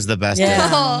 Daddy's dick is the best dick.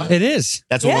 Yeah. It is.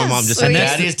 That's what my Yes. mom just said. And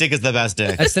that's Daddy's dick is the best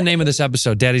dick. That's the name of this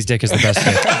episode. Daddy's dick is the best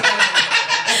dick.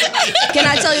 Can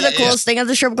I tell you the coolest thing at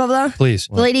the strip club though? Please.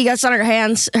 The lady gets on her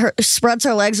hands, spreads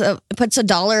her legs up, puts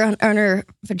 $1 on her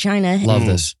vagina. Love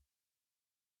this.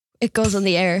 It goes in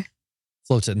the air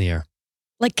Floats it in the air.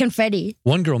 like confetti.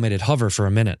 One girl made it hover for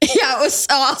a minute. Yeah, it was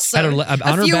so awesome. Had her le- on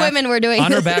a her few back- women were doing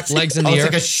On her this. back, legs in the Oh, it's air.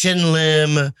 like a shin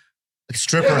limb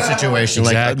stripper situation,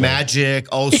 like Exactly. magic.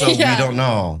 Also, Yeah. we don't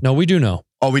know. No, we do know.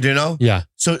 Oh, we do know. Yeah.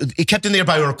 So it kept in there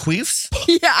by her queefs.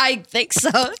 Yeah, I think so.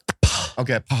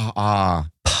 Okay.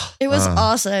 It was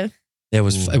awesome. It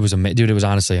was dude, it was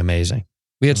honestly amazing.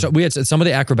 We had some of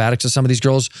the acrobatics of some of these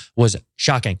girls was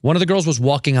shocking. One of the girls was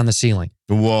walking on the ceiling.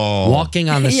 Whoa.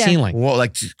 Walking on the Yeah. ceiling. Whoa,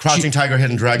 like Crouching Tiger,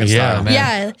 Hidden Dragon Yeah, style. man.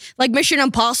 Yeah, like Mission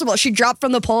Impossible. She dropped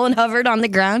from the pole and hovered on the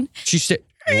ground. She said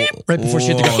right before she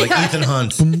had to go. Like Ethan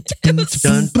Hunt.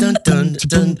 Dun, dun, dun,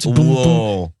 dun.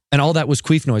 Whoa. And all that was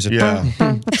queef noises. Yeah.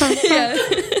 Yeah.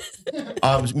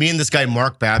 Me and this guy,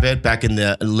 Mark Babbitt, back in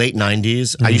the late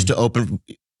 90s, I used to open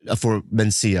for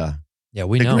Mencia, Yeah,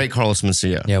 we the know. great Carlos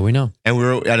Mencia. Yeah, we know. And we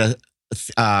were at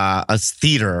a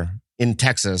theater in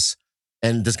Texas.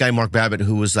 And this guy, Mark Babbitt,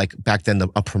 who was like back then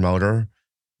a promoter,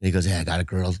 and he goes, "Hey, I got a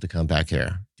girl to come back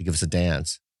here to give us a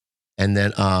dance." And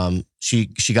then she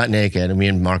got naked, and me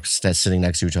and Mark sitting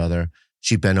next to each other.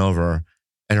 She bent over,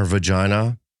 and her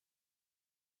vagina.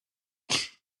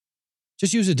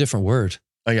 Just use a different word.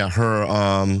 Oh yeah, her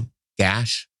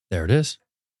gash. There it is.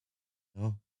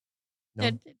 No.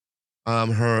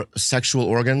 Her sexual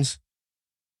organs.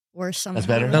 Or some. That's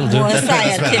better. That'll do. More That's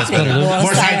better. scientific. better.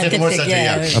 More scientific,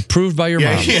 yeah. Approved by your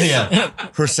Yeah, mom. yeah.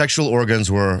 Her sexual organs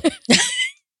were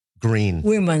green.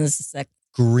 Women's sex.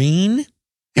 Green?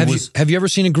 Have you ever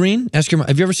seen a green? Ask your mom.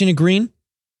 Have you ever seen a green?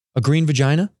 A green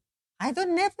vagina? I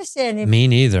don't never see any. Me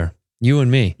neither. You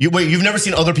and me. You've never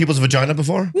seen other people's vagina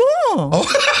before? No. Oh.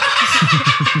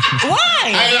 Why?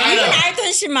 I know. I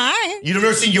don't see mine. You've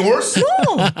never seen yours?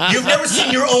 No. You've never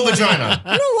seen your own vagina?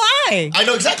 No, why? I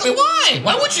know exactly why.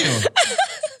 Why would you?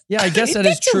 Yeah, I guess that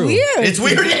is That's true. weird. It's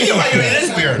weird. Yeah, you're right. It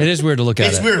is weird. It is weird to look at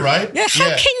It's it. weird, right? Yeah, how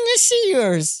can you see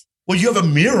yours? Well, you have a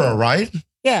mirror, right?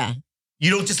 Yeah.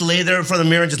 You don't just lay there in front of the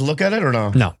mirror and just look at it, or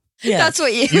no? No. Yeah. That's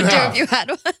what you would do have. if you had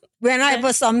one. When I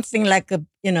put something like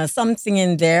a, something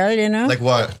in there, Like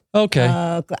what? Okay.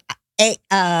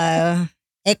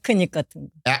 에크닉 같은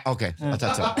거. Okay,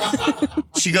 that's it.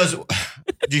 She goes,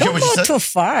 do you hear what she Don't go said? too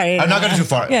far. I'm not going too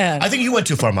far. Yeah. I think you went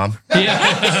too far, Mom. Yeah.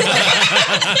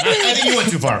 I think you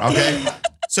went too far, okay?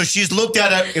 So she's looked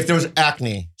at it if there was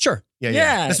acne. Sure. Yeah.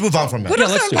 Yeah. Let's move on from that.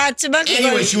 let's 그런 do it. 봤지만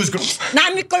Anyway, 그걸 she was.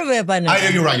 남의 걸 왜 봐는? I know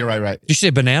you're right. Did you say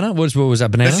banana? What was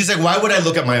that, banana? But she's like, why would I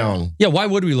look at my own? Yeah, why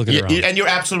would we look at our own? And you're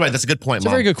absolutely right. That's a good point, It's a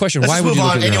Mom. very good question. Let's Why just would move you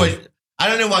look on. at your Anyway, I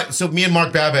don't know why. So me and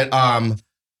Mark Babbitt,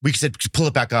 we said pull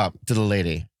it back up to the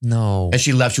lady, No. and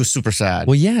she left. She was super sad.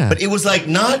 Well, yeah. But it was like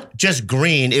not just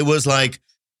green. It was like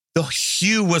the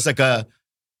hue was like a,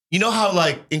 you know how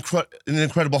like in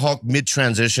Incredible Hulk mid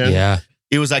transition, Yeah.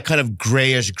 It was like kind of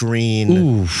grayish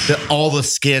green. All the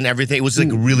skin, everything. It was like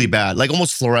really bad. Like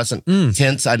almost fluorescent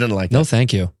tints. I didn't like it. No,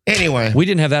 thank you. Anyway. We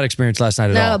didn't have that experience last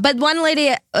night at all. No, but one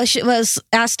lady she was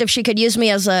asked if she could use me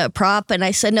as a prop, and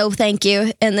I said, no, thank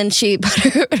you. And then she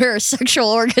put her sexual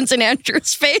organs in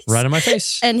Andrew's face. Right in my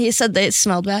face. And he said they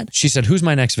smelled bad. She said, who's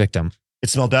my next victim? It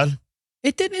smelled bad?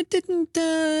 It didn't.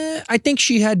 I think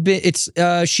she had been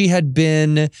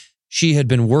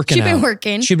working She'd been out.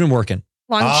 working. She'd been working.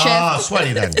 Long shift.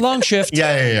 Sweaty then. Long shift.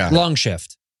 Yeah. Long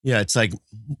shift. Yeah, it's like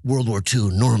World War II,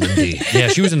 Normandy. Yeah,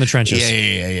 she was in the trenches.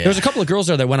 Yeah. There was a couple of girls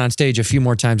there that went on stage a few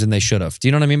more times than they should have. Do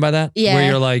you know what I mean by that? Yeah. Where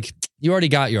you're like, you already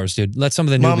got yours, dude. Let some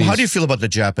of the newbies. Mom, how do you feel about the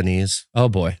Japanese? Oh,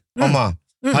 boy. Mama,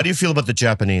 how do you feel about the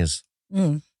Japanese?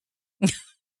 Mm.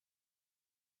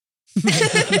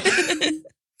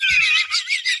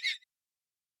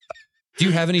 Do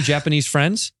you have any Japanese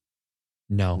friends?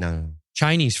 No. No.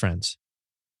 Chinese friends?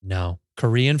 No.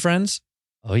 Korean friends?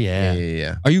 Oh, yeah.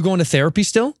 Yeah. Are you going to therapy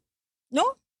still?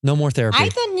 No, No more therapy. I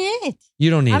don't need. You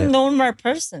don't need I'm it. a normal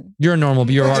person. You're a normal,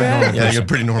 you're a normal Yeah, person. you're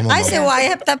pretty normal. I Mom. say, why I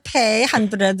have to pay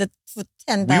 $100 to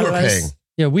 $10? We were paying.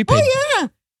 Yeah, we paid. Oh, yeah.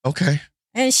 Okay.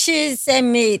 And she sent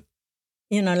me,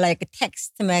 like a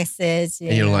text message.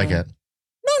 And you don't like it?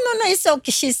 No, it's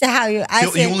okay. She said, how you? I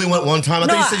You said, only went one time? I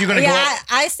thought you said you were going to go out.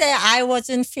 I said I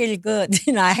wasn't feel good.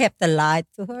 I have to lie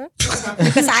to her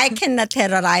because I cannot tell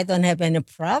her I don't have any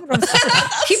problem.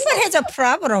 People has a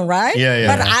problem, right? Yeah.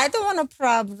 But I don't want a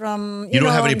problem. You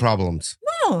don't have any problems?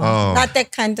 No, Oh. not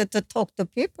that kind of to talk to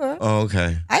people. Oh,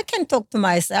 okay. I can talk to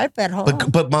myself at home.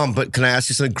 But Mom, can I ask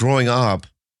you something? Growing up,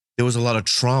 there was a lot of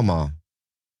trauma.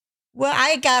 Well,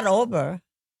 I got over.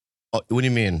 Oh, what do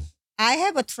you mean? I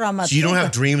have a trauma. So you don't too.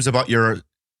 have dreams about your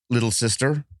little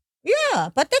sister? Yeah,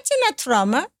 but that's not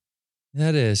trauma.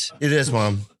 That is. It is,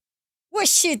 Mom. Well,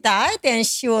 she died and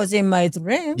she was in my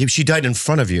dream. Yeah, she died in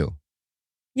front of you.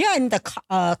 Yeah, in the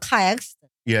car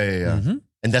accident. Yeah. Mm-hmm.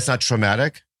 And that's not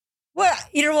traumatic? Well,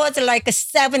 it was like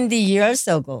 70 years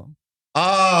ago.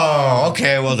 Oh,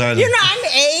 okay. Well done. I'm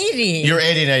 80. You're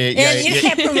 80 now. And it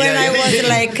happened when I was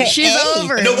like She's 8.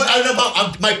 over. No, but I know.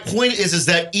 Mom, my point is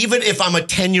that even if I'm a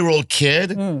 10-year-old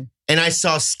kid Mm. and I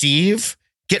saw Steve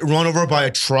get run over by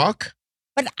a truck,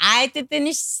 But I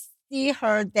didn't see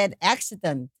her that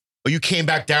accident. or you came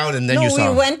back down and then No, you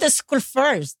saw. we went to school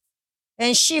first.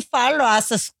 And she followed us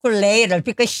to school later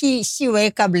because she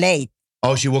wake up late.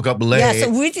 Oh, she woke up late. Yeah, so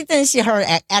we didn't see her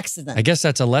accident. I guess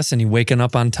that's a lesson. You waking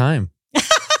up on time.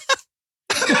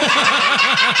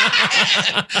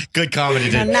 Good comedy,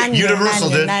 dude. No, Universal,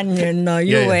 dude. No,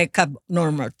 you Yeah. wake up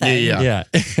normal time. Yeah.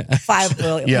 5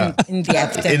 Yeah. in the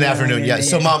afternoon. In the afternoon, yeah.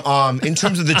 So, Mom, in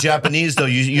terms of the Japanese, though,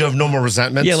 you have no more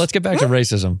resentments? Yeah, let's get back to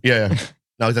racism. Yeah.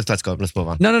 No, let's go. Let's move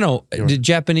on. No. The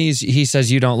Japanese, he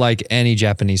says you don't like any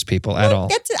Japanese people at all.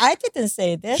 I didn't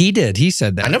say that. He did. He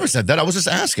said that. I never said that. I was just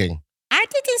asking. I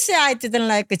didn't say I didn't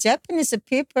like Japanese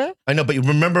people. I know, but you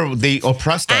remember they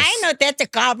oppressed us. I know that the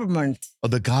government. Oh,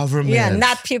 the government. Yeah,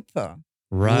 not people.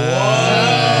 Right.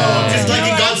 Whoa. Just like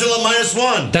in Godzilla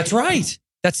 -1. That's right.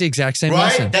 That's the exact same Right?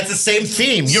 lesson. That's the same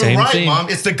theme. You're Same right, theme. Mom.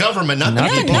 It's the government, not the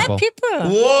Not the people. Not people.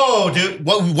 Whoa, dude.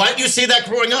 Why didn't you say that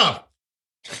growing up?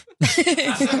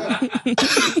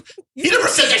 You never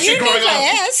said that shit You growing never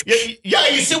up. asked. Yeah,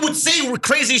 you would say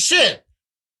crazy shit.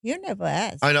 You never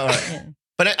asked. I know. Right? Yeah.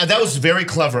 But that was very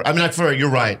clever. I mean, you're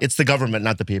right. It's the government,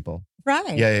 not the people.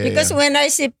 Right. Yeah, Because yeah. when I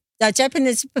see the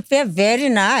Japanese people, they're very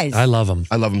nice. I love him.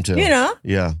 I love them too. You know?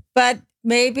 Yeah. But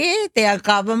maybe their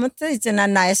government is not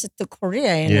nice to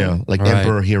Korea. You know? Yeah. Like Right.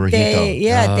 Emperor Hirohito. Oh,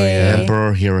 yeah.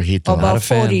 Emperor Hirohito. Not a About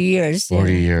fan. 40 years.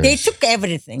 40 yeah. years. They took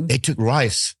everything. They took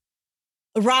rice.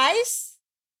 Rice,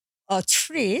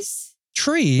 trees.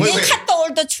 Trees? Wait, They cut all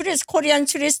the trees, Korean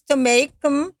trees, to make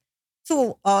them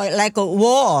to like a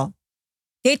wall.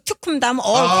 They took them down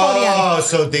all Korean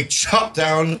So they chopped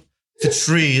down the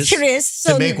trees trees.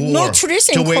 So to make war. no trees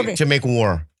in Korea. To make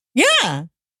war. Yeah.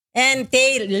 And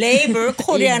they labor,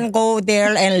 Korean go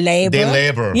there and labor. They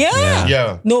labor. Yeah.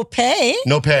 Yeah. No pay.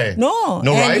 No pay. No.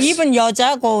 No and rice? even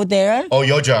여자 go there. Oh,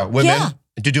 yoja. Women? Yeah.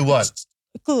 To do what?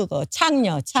 그거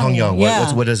창녀. Pyongyang.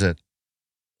 Yeah. What is it?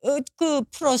 그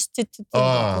prostitute.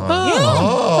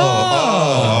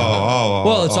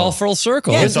 Well, it's all full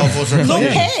circle. Yeah. It's all full circle. No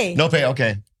Yeah. pay. No pay.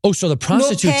 Okay. Oh, so the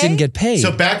prostitutes pay? didn't get paid.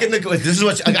 So back in the this is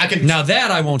what I can. Now that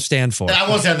I won't stand for. I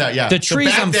won't stand that. Yeah. The So trees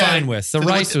back I'm then- fine with. The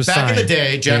rice was back fine. in the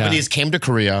day, Japanese came to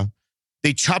Korea.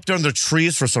 They chopped down their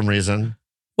trees for some reason.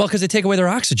 Well, because they take away their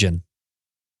oxygen.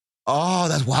 Oh,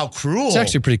 that's wow, cruel. It's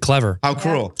actually pretty clever. How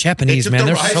cruel. Japanese, They took man,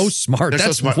 the they're rice. so smart. They're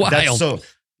That's so smart. wild. That's so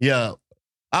yeah.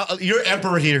 You're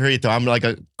Emperor Hirohito. I'm like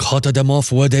a. Cut them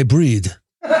off where they breed.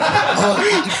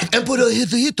 Emperor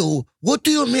Hirohito, what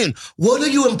do you mean? What are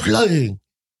you implying?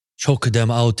 Choke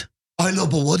them out. I know,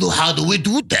 but how do we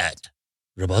do that?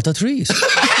 About the trees.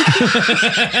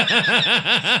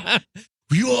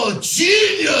 You are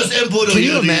genius, Emperor Can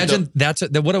you Hirohito.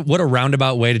 imagine? What a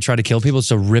roundabout way to try to kill people is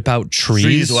to rip out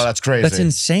trees. Well, that's crazy. That's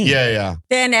insane. Yeah.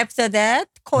 Then after that,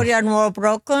 Korean War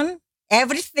broken.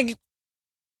 Everything,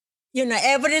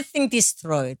 everything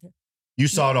destroyed. You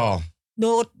saw it all.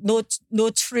 No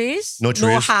trees. No trees.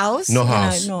 No house. No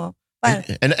house. No.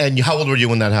 But And how old were you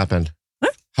when that happened?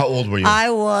 Huh? How old were you? I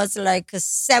was like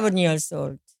 7 years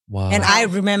old. Wow. And I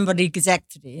remember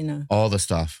exactly, All the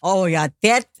stuff. Oh, yeah.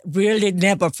 That really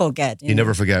never forget. You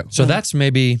never forget. So that's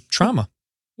maybe trauma.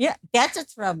 Yeah, that's a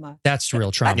trauma. That's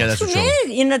real trauma. Yeah, that's To the trauma.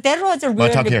 me, that was a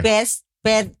Mom, talk really here.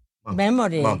 bad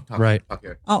memory. Mom, talk, Right. talk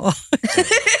here. Oh,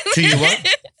 To you what?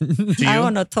 To you? I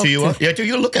want to talk To you to- what? Yeah, to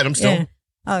you look at him still. yeah.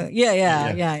 Oh,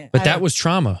 yeah. But that was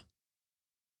trauma.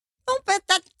 No, but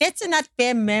that's not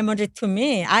bad memory to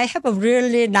me. I have a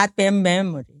really not bad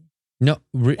memory. No.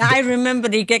 I remember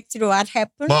exactly what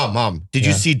happened. Mom, did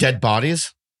you Yeah. see dead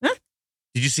bodies? Huh?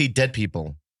 Did you see dead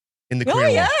people in the Oh,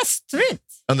 Korean War? yeah, street.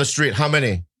 On the street? How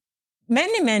many?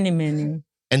 Many.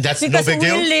 And that's Because no big we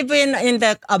deal? live in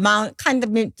the mountain.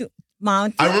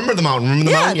 I remember the mountain.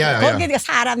 Remember the mountain? Yeah. 거기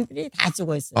사람들이 다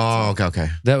죽어 있어. Oh, okay.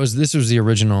 This was the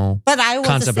original. But I was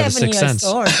concept of The 7 Sixth years Sense.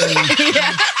 old.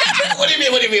 What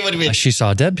do you mean? She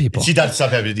saw dead people. She does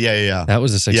stuff. Yeah. That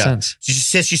was the Sixth Yeah. Sense. She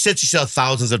said she saw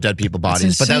thousands of dead people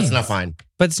bodies, but that's insane. not fine.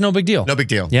 But it's no big deal. No big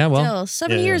deal. Yeah, well. Still,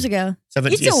 7 Yeah. years ago.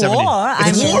 It's a war.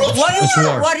 It's a war. It's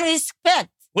war. What do you expect?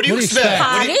 What do you expect?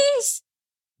 Parties?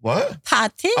 What?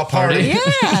 Party? A party?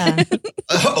 Yeah.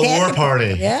 A war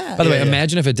party. Yeah. By the way, Yeah.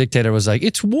 imagine if a dictator was like,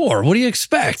 "It's war. What do you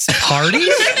expect? Parties?"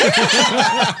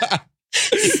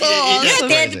 Yeah,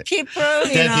 dead people,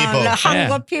 Dead people. the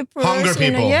hunger people. Hunger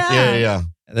people. Yeah.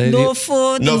 No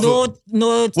food, No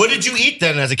no, What did you eat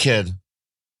then as a kid?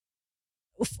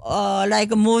 like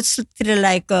mostly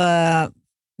like,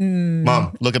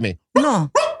 Mom, look at me. no,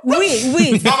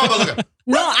 we. Mom, look at me.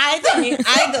 No, I don't.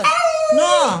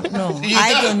 No, You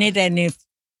I don't? don't need any.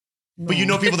 But you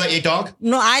know people that eat dog?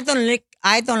 No, I don't like.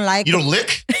 I don't like. You don't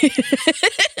lick?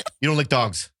 You don't lick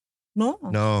dogs? No.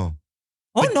 No.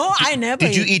 Oh no, I never.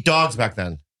 Did you eat dogs back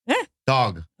then? Eh?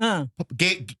 Dog. Uh,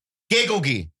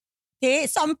 Gegogi.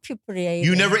 some people eat.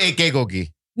 You never ate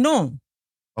gegogi. No,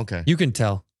 Okay. You can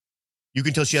tell. You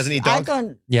can tell she hasn't eaten I dog?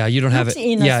 don't. Yeah, you don't have it. Looks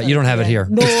innocent, Yeah, you don't have it here.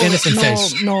 No, It's innocent no,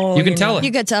 face. No, You can tell it.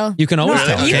 You could tell. You can always No,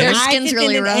 tell. you- Okay? Their I skin's didn't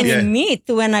really eat rough. any Yeah. meat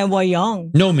when I was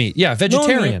young. No meat. Yeah,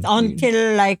 vegetarian. No meat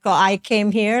until like I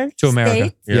came here To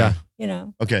America. States, Yeah. you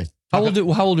know, Okay. How old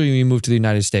were you when you moved to the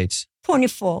United States?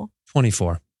 24.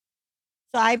 24.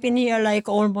 So I've been here like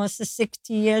almost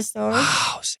 60 years old,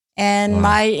 Wow. and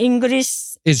Wow. my English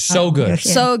Is so good.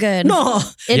 yeah. So good. no,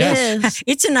 It Yes. is.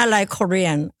 it's not like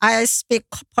Korean. I speak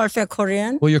perfect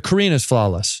Korean. Well, your Korean is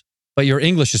flawless, but your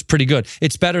English is pretty good.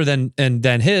 It's better than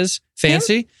his.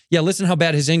 Fancy? Yeah, listen how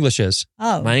bad his English is.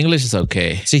 Oh, My English is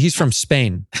okay. See, he's from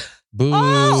Spain. Boo.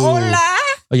 oh, hola,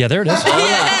 Oh, yeah, there it is.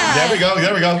 There we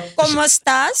go. ¿cómo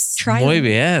estás? Muy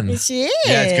bien. Sí,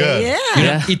 Yeah, it's good. Yeah. You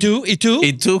know, ¿Y tú? ¿Y tú?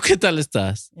 ¿Y tú qué tal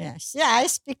estás? Yes, yeah, I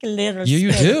speak a little. You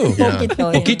Spanish. do. Yeah.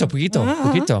 Poquito, Poquito.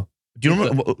 Uh-huh. Poquito. Do you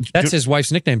remember? That's his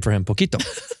wife's nickname for him, Poquito. Do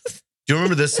you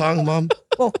remember this song, Mom?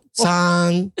 Po-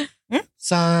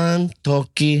 San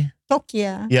Toki.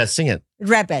 Tokia. Yeah, sing it.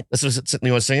 Rabbit. That's what,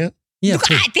 you want to sing it? Yeah,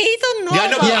 please. They don't know. Yeah, I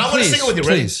know, about I want to sing it with you.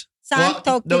 Ready? please. San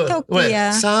Toki,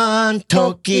 Tokia. San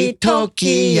Toki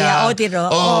Toki야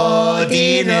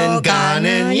어디는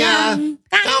가느냐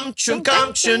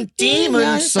깜춘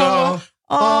뛰면서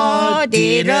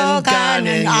어디로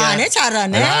가느냐. 네,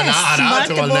 잘하네. 알아, Smart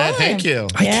좋았네. boy. Thank you.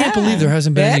 I can't believe there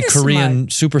hasn't been any Very Korean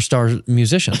superstar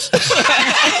musicians.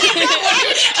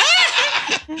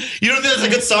 You don't think that's a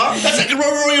good song? That's like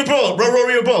row your boat. Row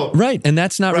your boat. Right. And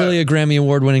that's not really a Grammy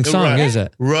Award winning song, Right. is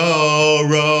it? Row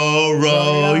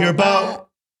your boat.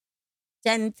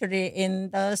 Gently in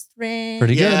the stream.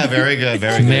 Pretty good. Yeah, very good.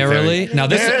 Very good. Merrily.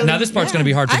 Very Now this part's going to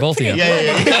be hard for both of you.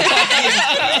 Merrily,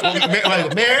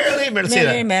 say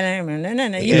that. Even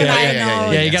Yeah, I yeah,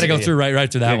 know. Yeah, you got to go through right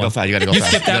to that You gotta go one. fast. You gotta go You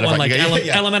fast. skipped that one like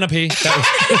LMNOP.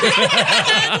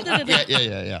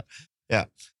 Yeah.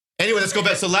 Anyway, let's go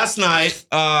back. So last night,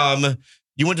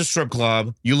 you went to strip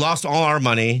club. You lost all our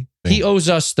money. He owes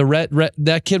us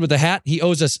that kid with the hat. He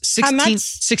owes us How much?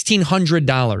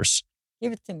 $1,600.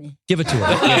 Give it to me. Give it to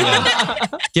her.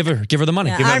 Give her the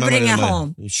money. Yeah. Give her I'll my bring money, it the money.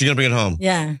 home. She's gonna bring it home.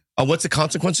 Yeah. What's the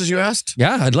consequences you asked?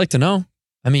 Yeah, I'd like to know.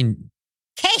 I mean,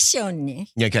 Cash only.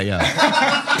 Yeah.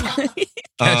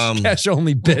 cash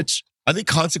only, bitch. I think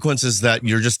consequence is that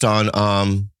you're just on,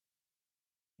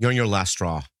 you're on your last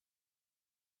straw.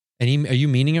 And are you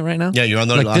meaning it right now? Yeah, you're on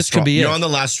the Like, last this straw. could be You're it. on the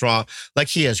last straw. Like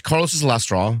he is. Carlos is the last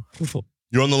straw.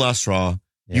 You're on the last straw.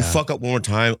 You Yeah. fuck up one more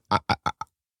time. We're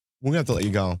going to have to let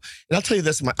you go. And I'll tell you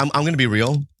this. I'm going to be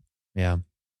real. Yeah.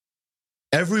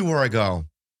 Everywhere I go.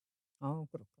 Oh,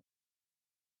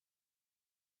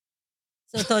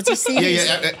 so does he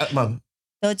see? Mom.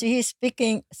 Does he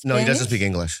speaking Spanish? No, he doesn't speak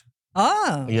English.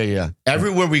 Oh. Yeah.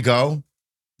 Everywhere we go,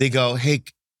 they go, hey,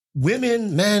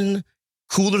 women, men,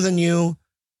 cooler than you,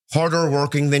 harder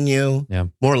working than you,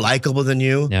 more likable than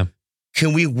you. Yeah.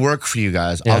 Can we work for you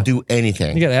guys? Yeah. I'll do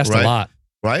anything. You get asked a lot.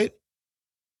 Right?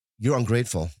 You're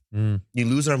ungrateful. You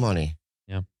lose our money.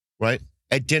 Yeah. Right?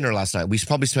 At dinner last night, we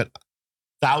probably spent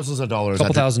thousands of dollars.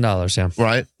 $2,000, yeah.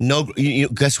 Right? No,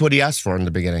 guess what he asked for in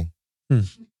the beginning?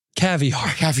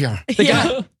 Caviar.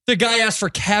 The guy asked for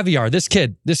caviar. This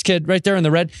kid right there in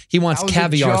the red, he wants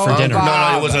caviar for dinner.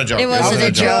 No, it wasn't a joke. It wasn't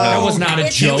a joke. That was not a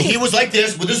joke. He was like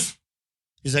this with this.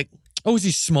 He's like, oh, is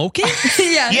he smoking?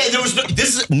 Yeah. Yeah, there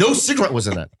was no cigarette was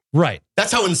in it. Right.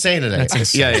 That's how insane it is. That's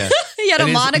insane. Yeah. He had a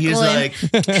monocle He's in.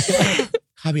 like,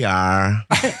 caviar.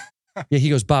 Yeah, he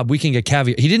goes, Bob, we can get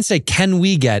caviar. He didn't say, can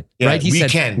we get, right? He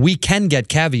said, we can get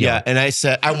caviar. Yeah, and I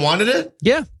said, I wanted it.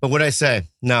 Yeah. But what did I say?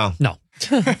 No.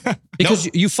 Because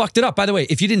you fucked it up. By the way,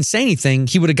 if you didn't say anything,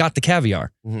 he would have got the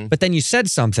caviar. But then you said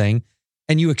something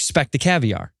and you expect the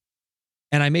caviar.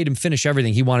 And I made him finish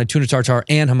everything. He wanted tuna tartare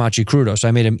and hamachi crudo. So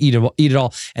I made him eat it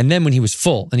all. And then when he was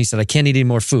full and he said, I can't eat any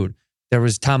more food, there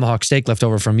was tomahawk steak left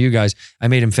over from you guys. I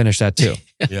made him finish that too.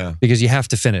 Yeah. Because you have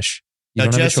to finish. You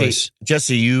don't have a choice.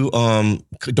 Jesse, you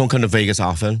don't come to Vegas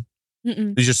often.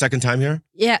 Mm-mm. This is your second time here?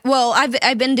 Yeah. Well,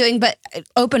 I've been doing but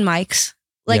open mics.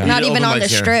 Like Yeah. not You did even open on the mics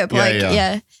here. strip. Yeah,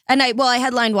 yeah. And I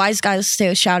headlined Wise Guys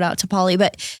too. Shout out to Polly.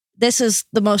 But this is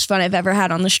the most fun I've ever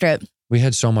had on the strip. We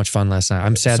had so much fun last night.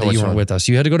 I'm sad So that you much weren't fun. with us.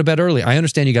 You had to go to bed early. I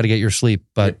understand you got to get your sleep,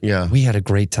 but we had a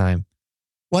great time.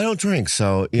 Well, I don't drink,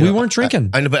 so We weren't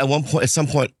drinking. I know, but at some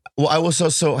point, I was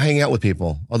also hanging out with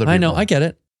people. Other people. I know. I get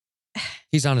it.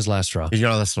 He's on his last straw. He's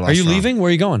on his last Are you straw. leaving? Where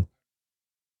are you going?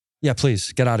 Yeah,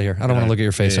 please get out of here. I don't want to look at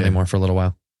your face Yeah. anymore for a little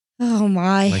while. Oh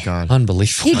my. My God.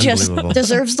 Unbelievable. He just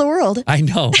deserves the world. I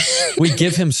know. We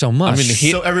give him so much. I mean,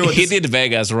 So everyone- he did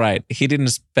Vegas right. He didn't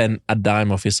spend a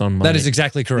dime of his own money. That is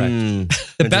exactly correct.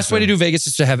 The best way to do Vegas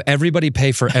is to have everybody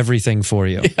pay for everything for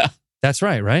you. Yeah. That's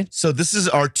right? So this is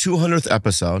our 200th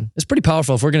episode. It's pretty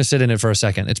powerful if we're going to sit in it for a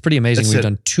second. It's pretty amazing. That's We've it.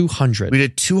 done 200. We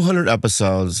did 200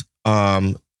 episodes.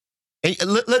 And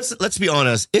let's be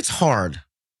honest, it's hard.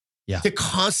 Yeah. To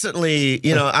constantly,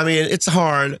 I mean, it's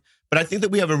hard, but I think that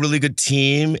we have a really good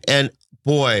team. And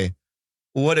boy,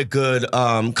 what a good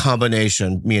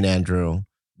combination, me and Andrew.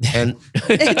 And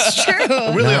It's true.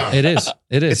 really No, are. it is.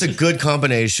 It is. It's a good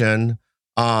combination.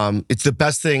 It's the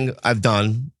best thing I've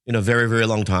done in a very, very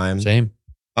long time. Same.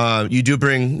 You do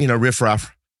bring,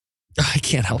 riffraff. I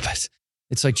can't help it.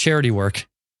 It's like charity work.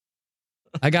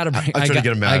 I gotta bring. I'm trying to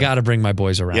get him mad. I gotta bring my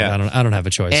boys around. Yeah. I don't have a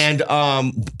choice. And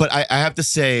but I have to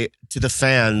say to the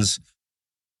fans,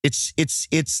 it's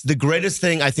the greatest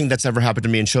thing I think that's ever happened to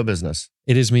me in show business.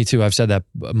 It is me too. I've said that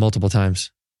multiple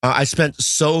times. I spent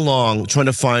so long trying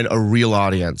to find a real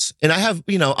audience, and I have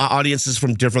audiences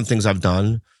from different things I've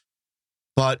done,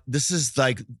 but this is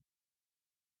like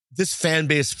this fan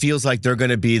base feels like they're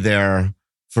going to be there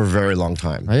for a very long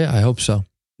time. Oh, yeah, I hope so.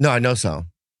 No, I know so.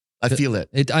 I feel it.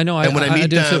 I know. And when I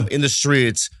meet do them too. in the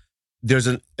streets, there's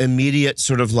an immediate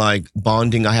sort of like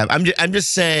bonding I have. I'm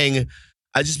just saying,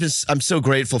 I'm so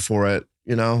grateful for it.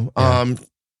 Yeah.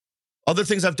 Other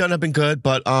things I've done have been good,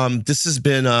 but this has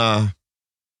been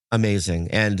amazing.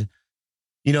 And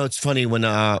it's funny when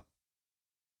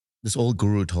this old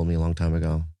guru told me a long time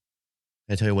ago.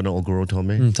 Can I tell you what an old guru told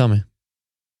me? Tell me.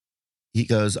 He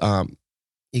goes,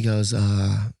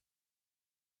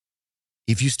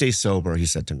 if you stay sober, he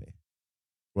said to me,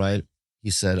 right? He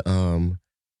said,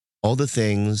 all the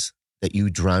things that you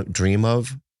dream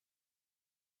of,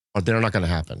 they're not going to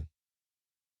happen.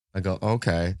 I go,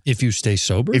 okay. If you stay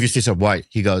sober? If you stay sober, why?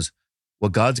 He goes,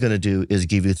 what God's going to do is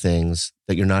give you things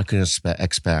that you're not going to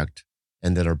expect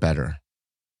and that are better,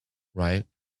 right?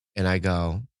 And I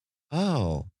go,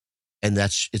 oh. And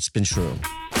it's been true.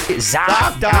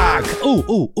 Doc.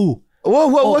 Ooh.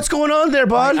 Whoa, what's going on there,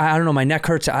 bud? I don't know. My neck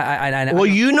hurts. Well,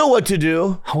 you know what to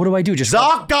do. What do I do? Just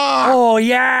ZocDoc. Oh,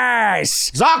 yes.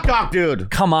 ZocDoc,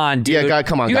 dude. Come on, dude. Yeah,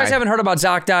 come on, You guys guy. haven't heard about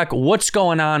ZocDoc? What's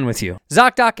going on with you?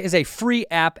 ZocDoc is a free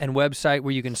app and website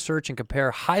where you can search and compare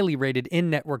highly rated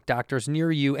in-network doctors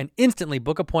near you and instantly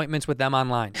book appointments with them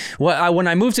online. When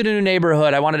I moved to the new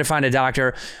neighborhood, I wanted to find a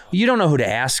doctor. You don't know who to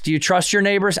ask. Do you trust your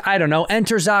neighbors? I don't know.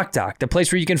 Enter ZocDoc, the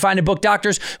place where you can find and book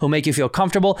doctors who make you feel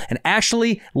comfortable and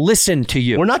actually listen to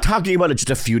you. We're not talking about just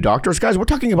a few doctors, guys. We're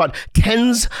talking about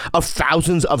tens of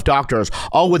thousands of doctors,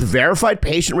 all with verified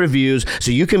patient reviews, so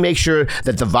you can make sure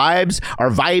that the vibes are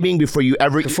vibing before you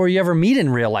ever meet in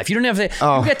real life. You don't have to.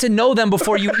 You get to know them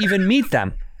before you even meet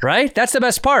them. Right? That's the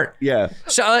best part. Yeah.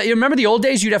 So you remember the old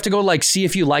days? You'd have to go see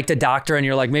if you liked a doctor, and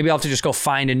you're like, maybe I'll have to just go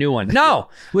find a new one. No,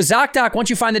 with ZocDoc, once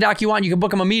you find the doc you want, you can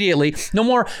book them immediately. No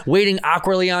more waiting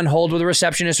awkwardly on hold with a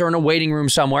receptionist or in a waiting room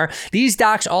somewhere. These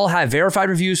docs all have verified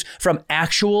reviews from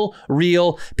actual,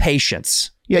 real patients.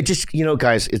 Yeah, just,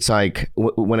 guys, it's like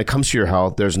when it comes to your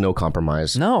health, there's no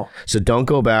compromise. No. So don't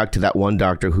go back to that one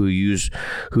doctor who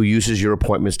uses your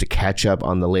appointments to catch up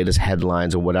on the latest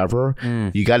headlines or whatever.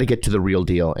 You got to get to the real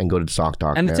deal and go to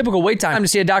ZocDoc. And the typical wait time to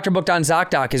see a doctor booked on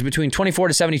ZocDoc is between 24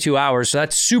 to 72 hours. So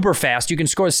that's super fast. You can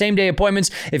score same day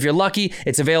appointments. If you're lucky,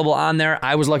 it's available on there.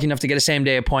 I was lucky enough to get a same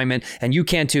day appointment, and you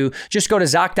can too. Just go to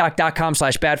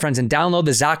ZocDoc.com/badfriends and download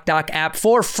the ZocDoc app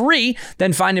for free.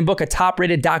 Then find and book a top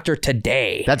rated doctor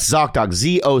today. That's ZocDoc,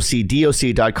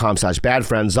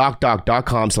 ZocDoc.com/badfriends,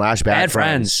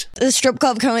 ZocDoc.com/badfriends. The strip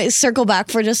club, can we circle back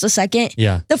for just a second?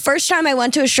 Yeah. The first time I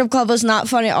went to a strip club was not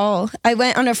fun at all. I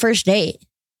went on a first date.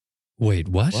 Wait,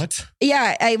 what? What?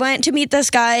 Yeah, I went to meet this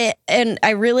guy and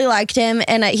I really liked him.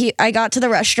 And I got to the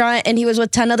restaurant and he was with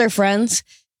 10 other friends.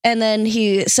 And then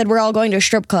he said, we're all going to a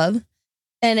strip club.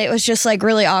 And it was just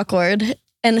really awkward.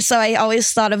 And so I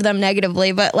always thought of them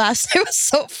negatively, but last night was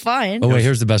so fun. Oh, wait,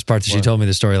 here's the best part. She told me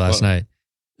the story last night.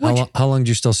 How long did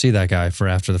you still see that guy for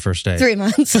after the first date? 3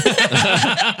 months.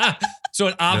 So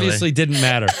it obviously didn't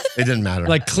matter. It didn't matter.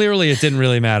 Clearly it didn't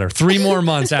really matter. 3 more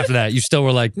months after that, you still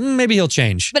were like, maybe he'll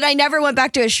change. But I never went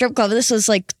back to a strip club. This was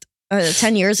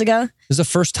 10 years ago. This is the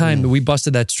first time that we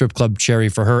busted that strip club cherry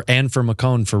for her and for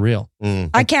McCone for real.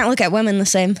 I can't look at women the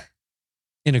same.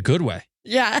 In a good way.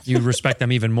 Yeah. You respect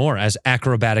them even more as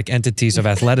acrobatic entities of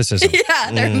athleticism. Yeah,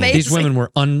 they're amazing. These women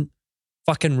were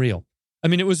unfucking real. I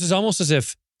mean, it was almost as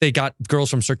if they got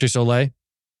girls from Cirque du Soleil.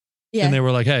 Yeah. And they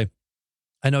were like, hey,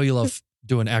 I know you love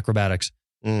doing acrobatics.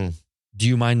 Do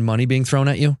you mind money being thrown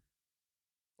at you?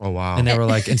 Oh, wow. And they were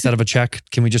like, instead of a check,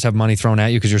 can we just have money thrown at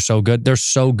you because you're so good? They're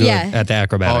so good at the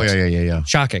acrobatics. Oh, yeah.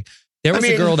 Shocking. There was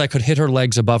a girl that could hit her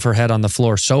legs above her head on the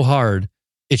floor so hard,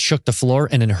 it shook the floor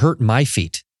and it hurt my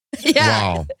feet.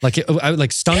 Yeah. Wow.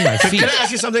 It stung my feet. Can I ask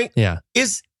you something? Yeah.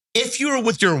 If you were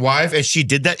with your wife and she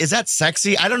did that, is that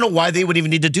sexy? I don't know why they would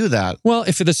even need to do that. Well,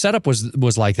 if the setup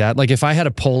was like that, if I had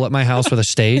a pole at my house with a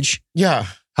stage. Yeah.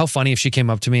 How funny if she came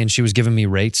up to me and she was giving me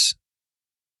rates.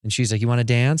 And she's like, you want to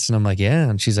dance? And I'm like, yeah.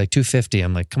 And she's like, $250.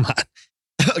 I'm like, come on.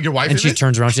 Your wife? And she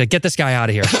turns around. She's like, get this guy out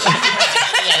of here.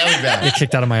 Get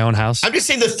kicked out of my own house. I'm just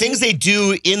saying the things they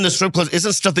do in the strip clubs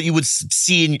isn't stuff that you would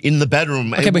see in the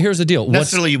bedroom. Okay, but here's the deal.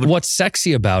 What's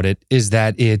sexy about it is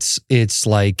that it's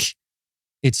like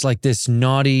this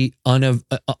naughty,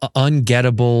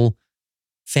 ungettable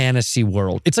fantasy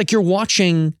world. It's like you're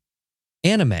watching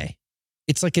anime.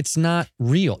 It's like it's not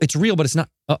real. It's real, but it's not.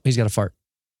 Oh, he's got a fart.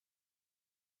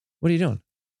 What are you doing?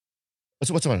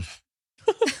 What's on?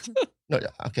 No,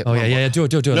 okay. Oh, yeah. Do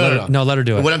it. No. Let her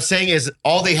do it. What I'm saying is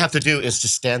all they have to do is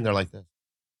just stand there like this.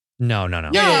 No.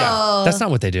 Yeah. That's not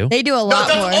what they do. They do a lot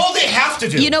more. That's all they have to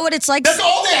do. You know what it's like? That's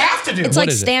all they have to do. It's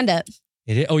like stand-up.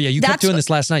 It is? Oh, yeah. You kept doing this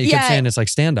last night. You kept saying it's like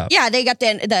stand-up. Yeah, they got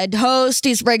the host.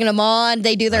 He's bringing them on.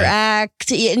 They do their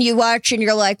act. And you watch and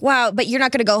you're like, wow. But you're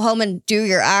not going to go home and do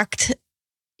your act,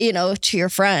 to your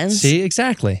friends. See,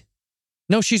 exactly.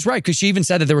 No, she's right, because she even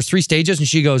said that there was 3 stages, and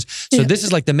she goes, so this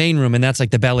is like the main room, and that's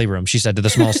like the belly room, she said, to the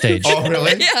small stage. Oh,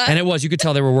 really? Yeah. And it was. You could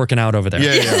tell they were working out over there.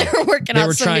 Yeah. They were working out. They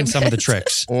were trying some of the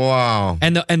tricks. Wow.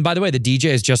 And by the way, the DJ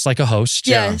is just like a host.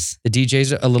 Yes. The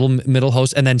DJ's a little middle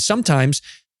host. And then sometimes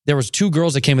there was 2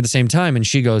 girls that came at the same time, and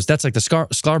she goes, that's like the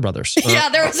Sklar brothers. Yeah,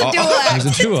 there was a duo act. It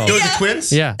was a duo. Those are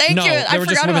twins? Yeah. Thank no, you. they were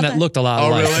just women that looked a lot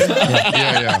alike. Oh, really?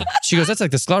 Yeah. She goes, that's like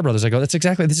the Sklar brothers. I go, that's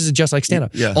exactly, this is just like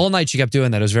stand-up. Yeah. All night she kept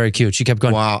doing that. It was very cute. She kept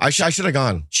going, Wow. I should have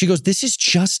gone. She goes, this is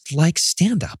just like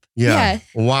stand-up. Yeah.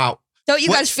 Wow. Don't you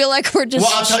guys feel like we're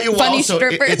just I'll tell you what, funny also,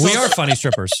 strippers? We are funny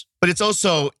strippers. But it's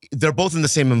also, they're both in the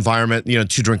same environment, 2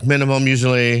 drink minimum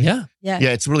usually. Yeah. Yeah. Yeah,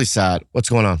 it's really sad. What's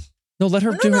going on? No, let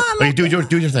her do her Do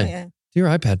your thing. Yeah. do your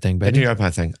iPad thing, Do baby. your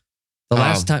iPad thing.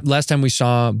 The last time we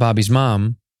saw Bobby's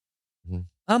mom,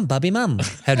 I'm Bobby Mom.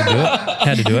 Had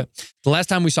to do it. The last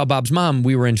time we saw Bob's mom,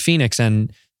 we were in Phoenix,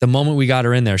 and the moment we got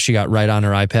her in there, she got right on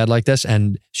her iPad like this,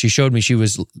 and she showed me she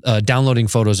was downloading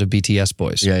photos of BTS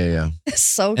boys. Yeah. It's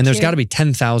so And there's got to be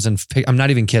 10,000. I'm not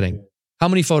even kidding. How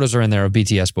many photos are in there of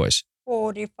BTS boys?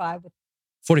 45,000.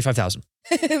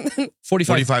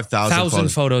 45,000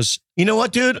 photos. You know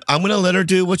what, dude? I'm gonna let her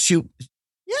do what she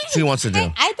wants to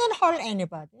do. I don't hurt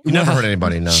anybody. You never hurt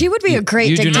anybody, no. She would be a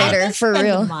great you do not. dictator, for Spend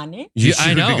real. money.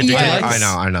 I know. Yes.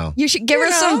 I know. You should give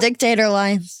her some dictator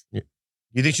lines.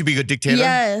 You think she'd be a good dictator?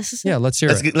 Yes. Yeah, let's hear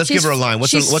it. Let's give her a line.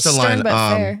 What's a She's line? stern but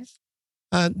fair.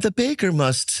 The baker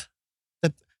must.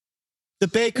 The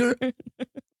baker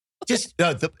just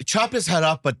chop his head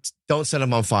off, but don't set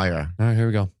him on fire. All right, here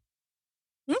we go.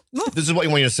 This is what you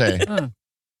want you to say.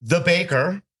 The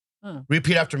baker.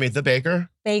 Repeat after me. The baker.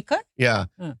 Baker? Yeah.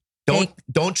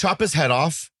 Don't chop his head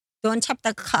off. Don't chop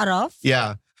the cut off.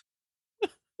 Yeah.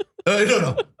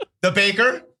 No. The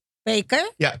baker. Baker?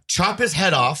 Yeah. Chop his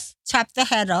head off. Chop the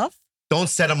head off. Don't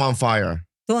set him on fire.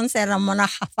 Don't set him on a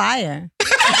fire.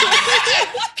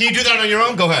 Can you do that on your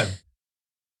own? Go ahead.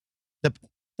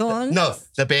 Don't. No.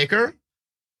 The baker.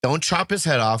 Don't chop his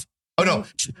head off. Oh, no.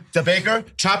 The baker.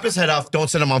 Chop his head off. Don't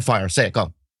set him on fire. Say it.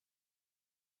 Go.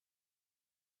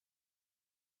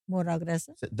 뭐라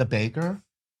그랬어? The baker.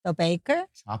 The baker?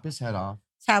 Chop his head off.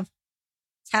 Chop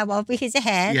off his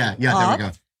head. Yeah, there we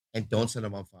go. And don't set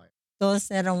him on fire. Don't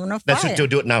set him on a fire. That's it.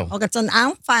 Do it now. Okay, so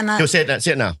I'm fine. Go say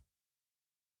it now.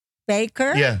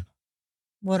 Baker? Yeah.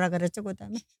 뭐라 그랬죠, 그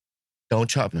다음에? Don't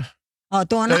chop it.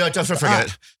 Don't. No, just forget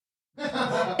it.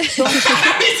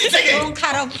 Don't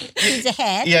cut off his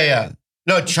head. Yeah.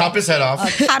 No, chop his head off.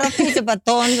 Cut off his, but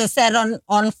don't set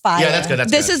on fire. Yeah, that's good.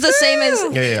 This is the same as.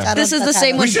 Yeah. This is the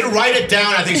same. We should write it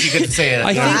down. I think she could say it.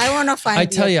 I want to find. I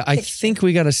tell you, I think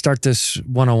we got to start this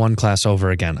 101 class over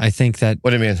again. I think that.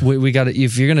 What do you mean? We got to.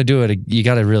 If you're gonna do it, you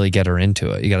got to really get her into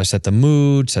it. You got to set the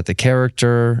mood, set the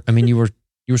character. I mean, you were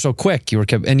so quick. You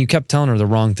kept telling her the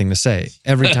wrong thing to say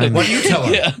every time. What do you tell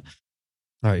her? Yeah.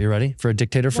 All right, you ready for a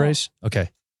dictator phrase? Okay.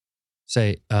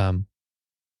 Say,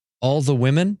 all the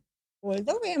women. All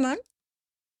the women.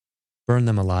 Burn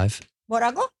them alive.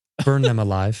 뭐라고? Burn them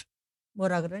alive.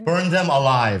 뭐라 그러니? Burn them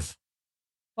alive.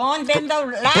 Burn them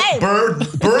alive.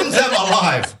 Burn them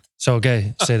alive. So,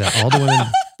 okay, say that. All the women.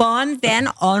 Burn them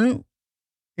on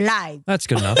live. That's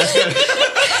good enough.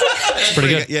 That's pretty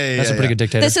good. Yeah. That's a pretty good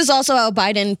dictator. This is also how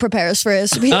Biden prepares for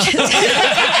his speeches.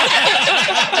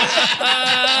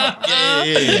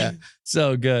 Yeah.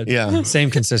 So good. Yeah. Same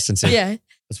consistency. Yeah.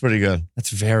 That's pretty good. That's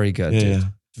very good, Yeah. dude.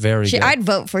 Very good. I'd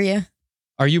vote for you.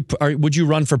 Would you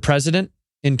run for president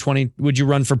in 20? Would you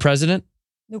run for president?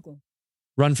 누구?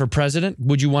 Run for president?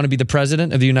 Would you want to be the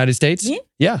president of the United States? Me?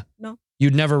 Yeah. No.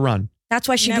 You'd never run. That's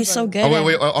why she'd be so good. Oh,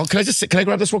 wait. Oh, can I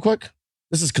grab this real quick?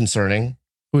 This is concerning.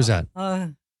 Who's that?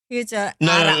 He's a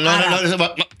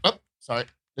No. Oh, sorry.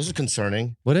 This is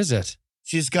concerning. What is it?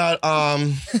 She's got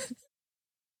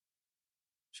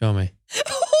Show me.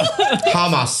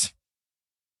 Hamas.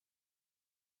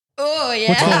 Oh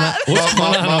yeah. What's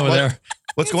going on over there?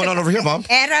 What's going on over here, Mom?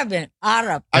 Arab.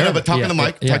 I know, but talk in the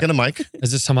mic. Yeah. Talk in the mic.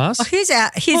 Is this Hamas?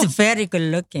 He's very good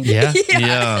looking. Yeah.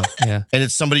 Yeah. Yeah. And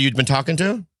it's somebody you've been talking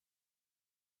to?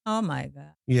 Oh my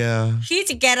God. Yeah. He's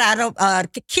kicked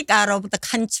out of the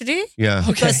country Yeah.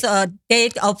 because they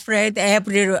afraid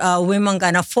every woman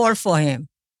gonna fall for him.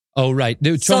 Oh, right.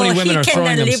 Dude, so many women are he throwing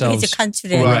cannot leave themselves. his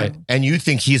country. Right. And you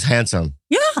think he's handsome?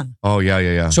 Yeah. Oh,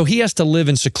 yeah. So he has to live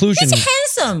in seclusion. He's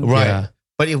handsome. Right. Yeah.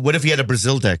 But what if he had a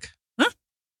Brazil dick? Huh?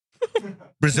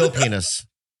 Brazil penis.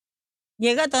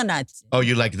 얘가 더 낫지. Oh,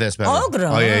 you like this better? Oh,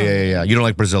 그럼. Oh, yeah. You don't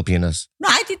like Brazil penis. No,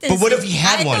 I didn't. But what see- if he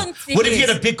had I one? don't see What if he it.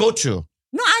 had a big gochu?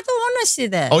 No, I don't want to see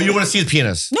that. Oh, you don't want to see his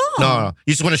penis? No. No.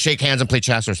 You just want to shake hands and play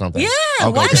chess or something? Yeah.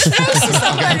 Okay, Why okay. should I see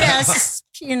somebody else's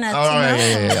peanuts? All right.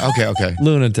 No. Yeah. Okay.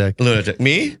 Lunatic. Lunatic.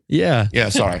 Me? Yeah. Yeah,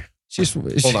 sorry.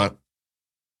 Hold on.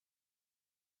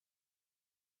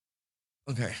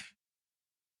 Okay.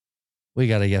 We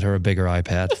got to get her a bigger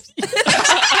iPad.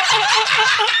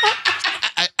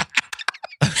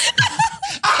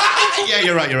 Yeah,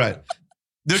 you're right.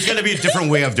 There's got to be a different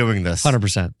way of doing this.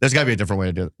 100%. There's got to be a different way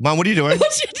to do it. Mom, what are you doing?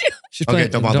 What'd you do? She's Okay,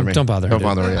 playing, don't bother me. Don't bother her. Don't dude.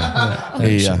 bother her. Yeah. Oh,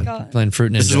 Yeah. God. Playing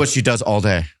Fruit Ninja. This is what she does all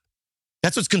day.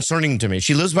 That's what's concerning to me.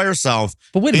 She lives by herself.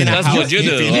 But wait a in minute. a That's house. what you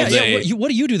do all day. What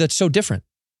do you do that's so different?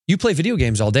 You play video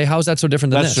games all day. How is that so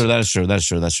different than That's this? true. That is true. That's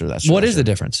true. What is the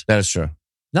difference? That is true.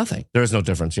 Nothing. There is no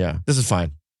difference. Yeah. This is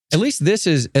fine. At least this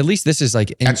is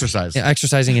like Exercise.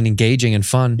 exercising and engaging and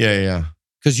fun. Yeah.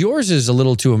 Because yours is a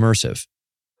little too immersive.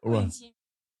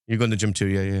 You go in the gym too.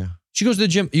 Yeah. She goes to the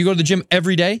gym. You go to the gym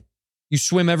every day? You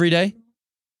swim every day?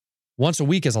 Once a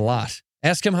week is a lot.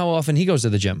 Ask him how often he goes to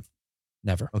the gym.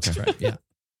 Never. Okay. That's right. Yeah.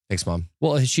 Thanks, Mom.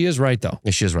 Well, she is right, though.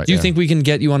 Yeah, she is right. Do you think we can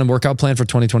get you on a workout plan for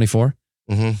 2024?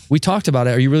 Mm-hmm. We talked about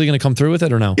it. Are you really going to come through with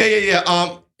it or no?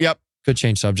 Yeah. Yep. Could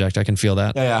change subject. I can feel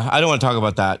that. Yeah. I don't want to talk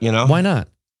about that, you know? Why not?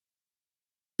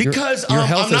 Because Your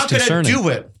health I'm not is going to concerning. do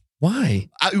it. Why?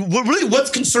 What's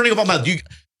concerning about my health?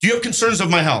 Do you have concerns of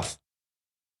my health?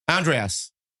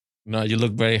 Andreas? No, you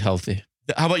look very healthy.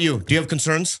 How about you? Do you have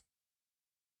concerns?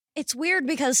 It's weird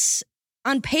because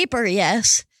on paper,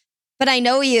 yes, but I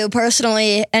know you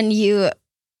personally, and you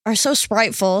are so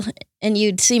spriteful, and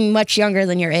you seem much younger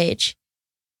than your age.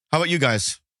 How about you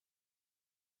guys?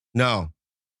 No.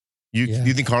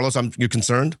 You think Carlos? You're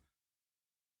concerned?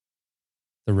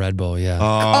 The Red Bull, yeah.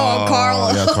 Oh,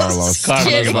 Carlos. Yeah, Carlos.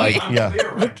 Carlos, like, yeah.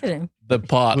 Look at him. The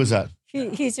pot. Who's that?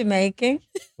 He's Jamaican.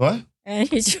 What? And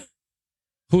he's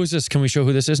Who is this? Can we show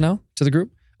who this is now to the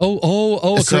group?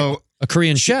 Oh, a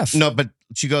Korean chef. No, but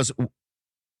she goes.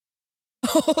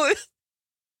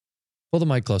 Pull the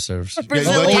mic closer.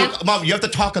 Brazilian. Mom, you have to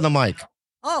talk on the mic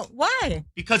oh, why?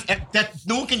 because that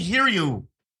no one can hear you.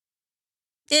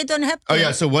 They don't have to. Oh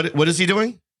yeah. So what is he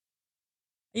doing?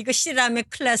 이거 ceramic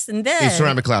class인데. He's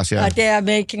ceramic class. Yeah. They are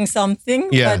making something.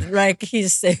 Yeah. But like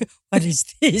he's saying, what is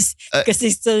this? Because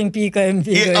it's getting bigger and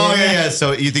bigger. Yeah.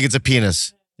 So you think it's a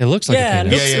penis? It looks like Yeah, a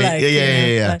penis. looks like,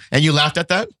 Yeah. And you laughed at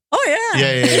that? Oh, yeah.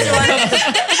 Yeah.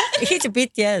 He's a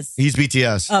BTS. He's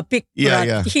BTS. Big Yeah, brother.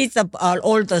 yeah. He's the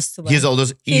oldest one. He's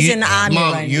oldest. He's in army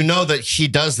Mom, right you now. know that he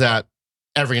does that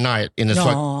every night in his.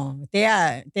 No, they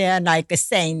are like a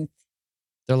saint.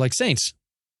 They're like saints.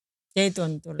 They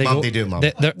don't do Mom, that. they do, Mom.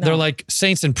 They're No. like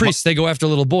saints and priests. They go after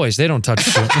little boys. They don't touch.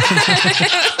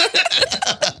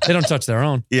 They don't touch their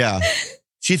own. Yeah.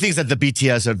 She thinks that the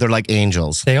BTS they're like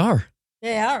angels. They are.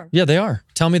 They are. Yeah, they are.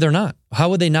 Tell me they're not. How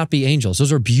would they not be angels?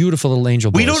 Those are beautiful little angel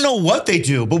boys. We don't know what they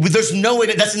do, but there's no way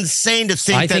that's insane to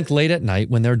think I that. think late at night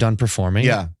when they're done performing,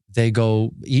 Yeah. they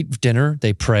go eat dinner,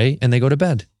 they pray, and they go to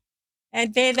bed.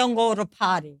 And they don't go to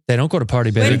party. They don't go to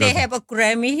party, baby. When they have a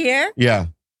Grammy here, Yeah.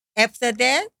 after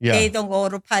that, Yeah. they don't go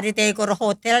to party. They go to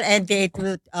hotel and they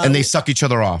do. And they suck each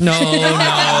other off. No.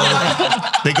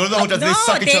 They go to the hotel, they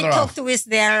suck each other off. talk with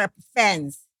their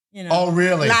fans. You know. Oh,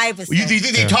 really? Live. Do you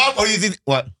think they Yeah. talk or do you think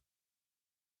what?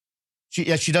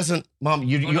 She doesn't. Mom,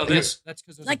 That's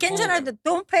because Like, 괜찮아,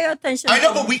 don't pay attention. I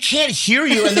know, but we can't hear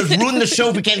you, and there's ruining the show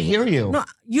if we can't hear you. No,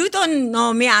 you don't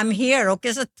know me. I'm here.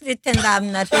 Okay, so pretend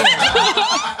I'm not here.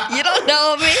 You don't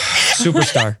know me.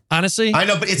 Superstar. Honestly, I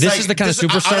know, but it's this like is the kind of this- I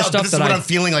superstar know, but stuff this is that what I, I'm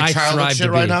feeling like I childlike thrive shit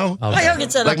to right be. now. Oh, Oh, 여기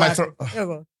있잖아. Like my 봐. throat.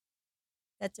 요거.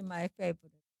 That's my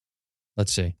favorite.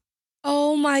 let's see.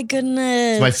 Oh my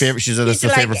goodness. It's my favorite. She said that's He's the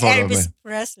like favorite photo of me. Elvis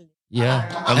Presley.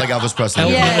 Yeah. I'm like Elvis Presley.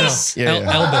 Yes. Yeah,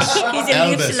 yeah. Elvis. His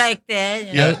Elvis. lips like that.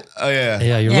 You know? Yeah. Oh yeah.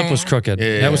 Yeah, your lip was Yeah. crooked.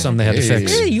 Yeah, That was something they had to yeah,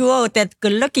 fix. yeah, You are that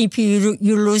good looking if you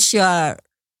lose your,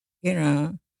 you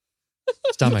know,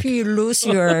 Stomach. if you lose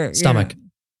your Stomach.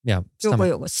 Yeah. You know, Stomach.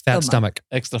 요거, Fat stomach.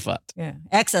 Extra fat. Yeah,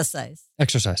 exercise.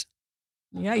 Exercise.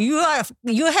 Yeah, you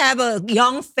have a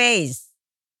young face.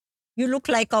 You look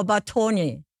like about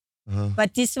Tony, Uh-huh.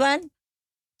 but this one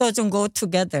doesn't go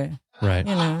together. Right.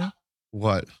 You know,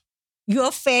 What?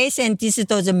 your face and this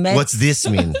doesn't match. What's this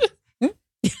mean?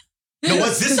 No,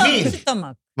 what's this mean?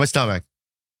 Stomach, My stomach.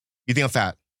 You think I'm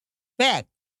fat? back.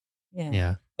 Yeah.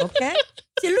 Yeah. Okay.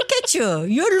 See, look at you.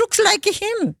 You look like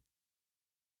him.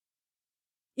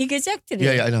 Exactly.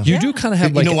 Yeah, I know. You do kind of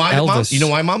have You like know why, Elvis. Mom? You know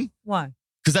why, Mom? Why?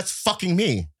 Because that's fucking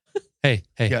me. Hey.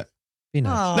 Yeah. Be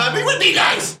nice. Oh. Not me with me,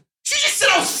 guys. She just said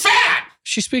I was fat.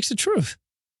 She speaks the truth.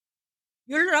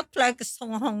 You look like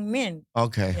Song Hong Min.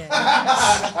 Okay.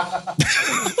 Yeah.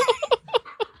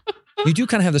 You do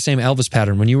kind of have the same Elvis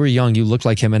pattern. When you were young, you looked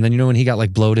like him. And then, you know, when he got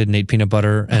like bloated and ate peanut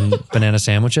butter and banana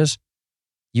sandwiches,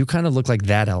 you kind of look like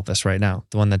that Elvis right now,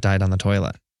 the one that died on the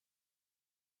toilet.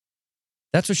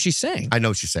 That's what she's saying. I know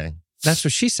what she's saying. That's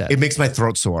what she said. It makes my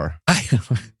throat sore. I know.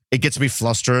 It gets me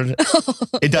flustered.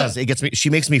 It does. It gets me. She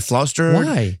makes me flustered.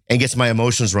 Why? And gets my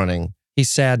emotions running. He's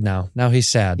sad now. Now he's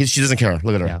sad. She doesn't care.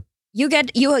 Look at her. Yeah.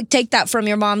 You take that from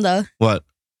your mom though. What?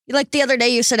 Like the other day,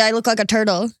 you said I look like a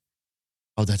turtle.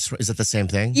 Oh, that's right. Is that the same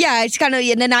thing? Yeah, it's kind of,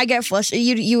 and then I get flushed.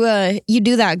 You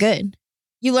do that good.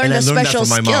 You learn And I a learned that special from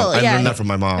my skill. mom. I yeah, learned that from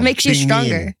my mom. it makes you Being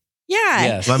stronger. mean. Yeah.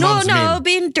 Yes. My mom's mean.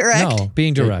 Being direct. No,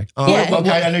 being direct. Oh, Yeah.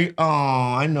 okay. I know. Oh,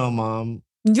 I know, Mom.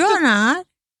 You're not.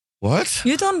 What?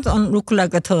 You don't look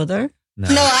like a turtle. No,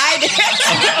 I did.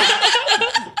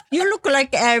 You look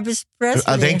like Elvis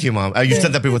Presley. Thank you, Mom. You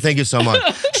said that before. Thank you so much.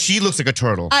 She looks like a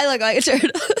turtle. I look like a turtle.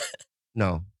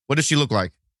 No. What does she look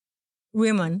like?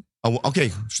 Women. Oh,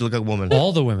 okay. She look like a woman.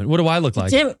 All the women. What do I look like?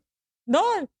 Jim,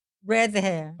 no, red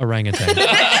hair. Orangutan.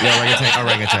 Yeah,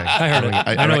 orangutan. I heard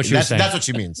it. I know what she was saying. That's what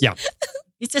she means. Yeah.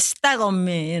 It's just stuck on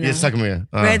me, you know. It's stuck on me.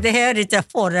 Red hair is a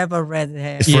forever red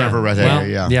hair. It's forever red hair.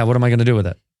 Well, Yeah. What am I going to do with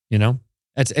it? You know,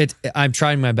 I'm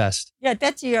trying my best. Yeah,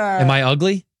 that's your. Am I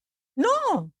ugly?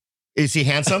 No. Is he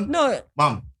handsome? No.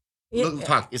 Mom, look,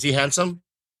 talk. Is he handsome?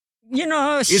 You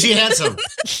know. Is he handsome?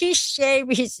 He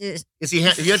shaved his. Is he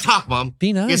handsome? You talk, Mom.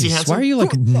 Be nice. Is he handsome? Why are you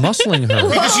like muscling her?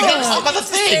 Because she doesn't talk about the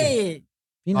thing.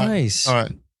 Be nice. All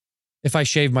right. If I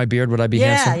shave my beard, would I be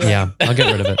Yeah, handsome? yeah. I'll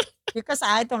get rid of it. Because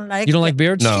I don't like. You don't like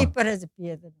beards? No. Keeper has a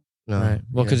beard. No. All right.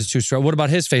 Well, because it's too strong. What about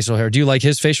his facial hair? Do you like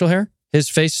his facial hair? His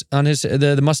face on his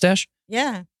the mustache?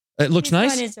 Yeah. It looks This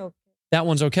nice. one is okay. That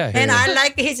one's okay. And I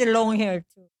like his long hair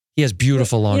too. He has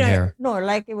beautiful long You know, hair. No,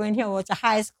 like when he was in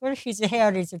high school, his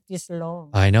hair is this long.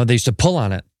 I know. They used to pull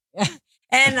on it.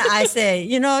 And I say,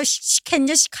 you know, can you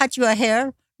just cut your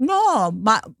hair? No,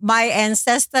 my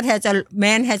ancestor has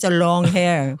a long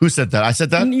hair. Who said that? I said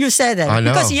that? You said that. I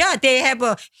know. Because they have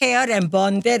a hair and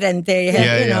bonded and they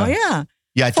have,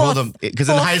 Yeah, I told them because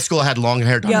in high school I had long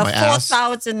hair down my ass.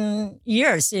 4,000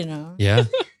 years, you know. Yeah.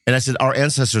 And I said our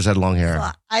ancestors had long hair.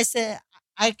 So I said,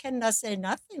 I cannot say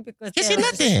nothing because You say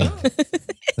nothing.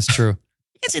 That's true.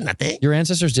 You can say nothing. Your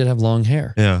ancestors did have long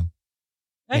hair. Yeah.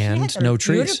 And no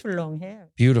trees. Beautiful long hair.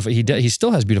 Beautiful. He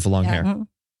still has beautiful long hair. Mhm.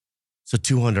 So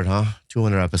 200, huh?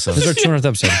 200 episodes. This is our 200th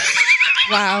episode.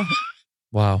 Wow.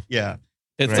 Wow. Yeah.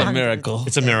 It's Right. a miracle.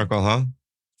 It's a miracle, huh?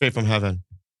 Straight from heaven.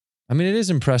 I mean, it is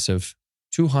impressive.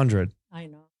 200. I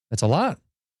know. That's a lot.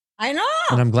 I know.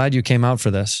 And I'm glad you came out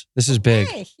for this. This is big.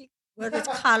 Hey, where is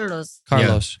Carlos?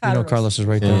 Carlos. You know, Carlos is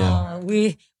right there. Yeah.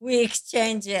 We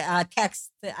exchange text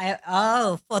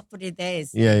for 3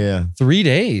 days. Yeah. 3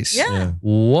 days. Yeah.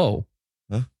 Whoa.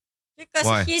 Because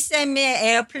Why? he sent me an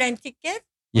airplane ticket.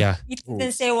 Yeah. It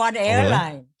didn't say what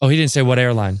airline. Oh, he didn't say what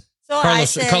airline. So I Carlos,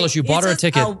 said, Carlos, you bought her a "Is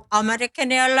it ticket."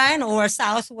 American airline or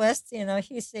Southwest? You know,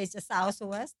 he says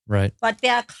Southwest, Right. but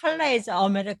their color is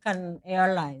American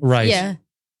Airlines. Right. Yeah.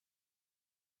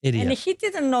 Idiot. And he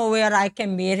didn't know where I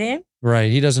can meet him.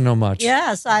 Right. He doesn't know much.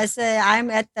 Yeah, so I say I'm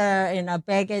at the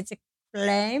baggage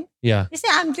claim. Yeah. He said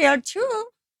I'm there too,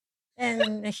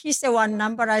 and he said one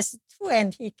number. I said 2,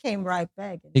 and he came right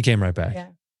back. He came right back. Yeah,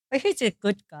 but he's a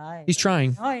good guy. He's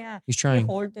trying. Oh yeah, He's He trying.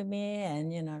 hold me,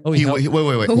 and you know. Oh, Wait. Whoa,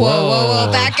 whoa,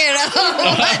 whoa. Back it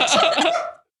up.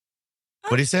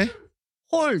 What do you say?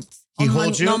 hold. He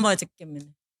holds you?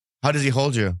 넘어졌기만. How does he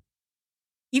hold you?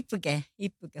 이쁘게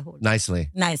hold. Nicely.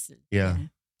 Nice. Yeah.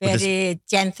 But this- Very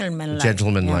gentleman-like.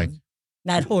 Gentleman-like. Yeah.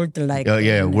 Not hold like. Oh,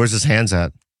 yeah. Where's his hands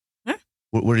at? Huh?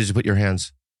 Where did you put your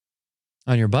hands?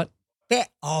 On your butt?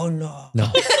 Oh no.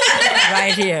 No.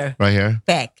 Right here. Right here?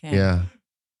 Back. Yeah.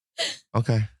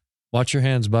 Okay. Watch your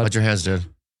hands, bud. Watch your hands, dude.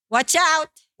 Watch out.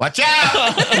 Watch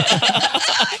out!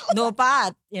 No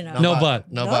butt. You know. No butt.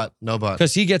 No butt. No butt.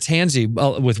 Because he gets handsy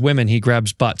with women. He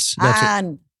grabs butts. That's what,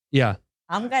 And yeah.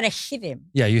 I'm gonna hit him.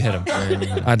 Yeah, you hit him.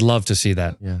 I'd love to see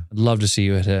that. Yeah. I'd love to see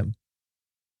you hit him.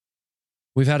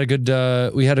 We've had a good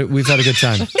we've had a good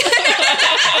time.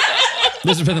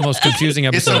 This has been the most confusing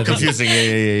episode. It's so I think. confusing.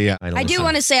 Yeah. I do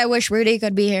want to say I wish Rudy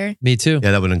could be here. Me too.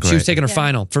 Yeah, that would have been great. She was taking her Yeah.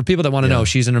 final. For people that want to Yeah. know,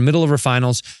 she's in the middle of her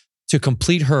finals to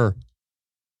complete her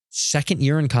second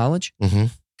year in college. Mm-hmm.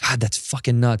 God, that's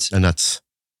fucking nuts. And that's.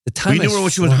 The time We knew has her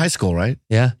when she was in flown. high school, right?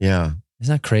 Yeah. Yeah.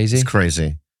 Isn't that crazy? It's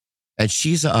crazy. And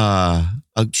she's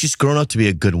grown up to be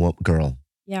a good girl.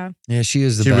 Yeah. Yeah, she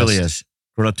is the She best. really is.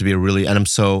 Grown up to be and I'm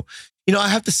so, I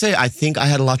have to say, I think I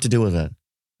had a lot to do with it.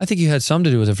 I think you had some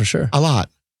to do with it for sure. A lot.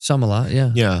 Some a lot,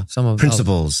 yeah. Yeah. Some of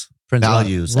Principles,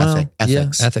 values, values,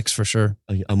 ethics. Yeah, ethics for sure.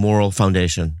 A moral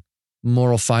foundation.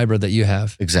 Moral fiber that you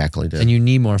have. Exactly, dude. And you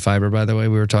need more fiber, by the way.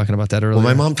 We were talking about that earlier. Well,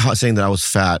 my mom saying that I was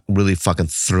fat really fucking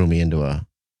threw me into a.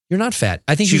 You're not fat.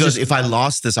 I think She you goes, just, if I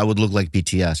lost this, I would look like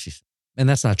BTS. She said. and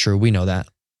that's not true. We know that.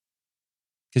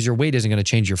 Because your weight isn't going to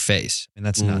change your face. And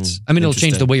that's nuts. I mean, it'll change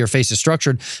interesting. the way your face is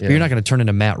structured, but you're not going to turn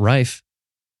into Matt Rife.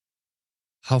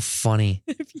 How funny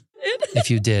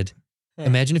if you did.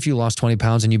 Imagine if you lost 20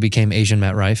 pounds and you became Asian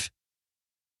Matt Rife.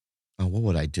 Oh, what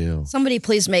would I do? Somebody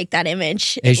please make that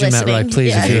image. Asian listening. Matt Rife, please.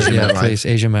 Yeah. If Asian you, Matt Rife. please.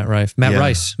 Asian Matt Rife. Matt Yeah.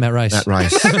 Rice. Matt Rice. Matt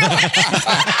Rice.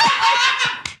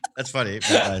 That's funny.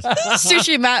 Matt Rice.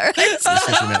 Sushi Matt Rice.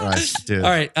 Sushi Matt Rice, dude. All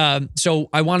right. So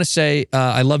I want to say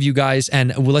I love you guys.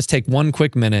 And let's take one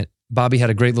quick minute. Bobby had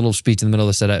a great little speech in the middle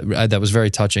of this that was very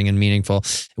touching and meaningful.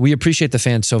 We appreciate the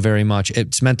fans so very much.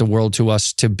 It's meant the world to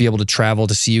us to be able to travel,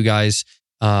 to see you guys,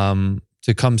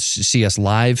 to come see us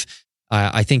live.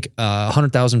 I think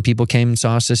 100,000 people came and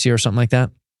saw us this year or something like that.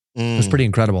 It was pretty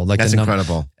incredible. Like That's the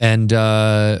incredible. And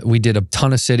we did a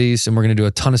ton of cities, and we're going to do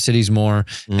a ton of cities more.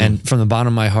 And from the bottom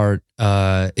of my heart,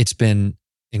 it's been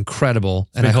incredible.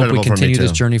 And I hope we incredible for me continue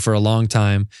this too. journey for a long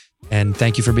time. And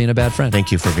thank you for being a bad friend.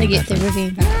 Thank you for being Thank you back. for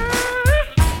being back.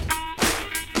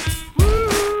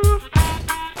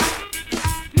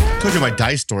 I told you my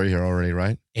Dice story here already,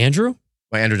 right? Andrew?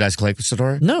 My Andrew Dice Clay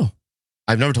story? No.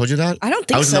 I've never told you that? I don't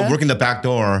think I was so. working the back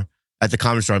door at the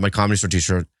Comedy Store, my Comedy Store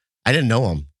t-shirt. I didn't know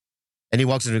him. And he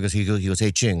walks in and he goes,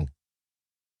 hey, Ching.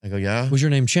 I go, yeah? Was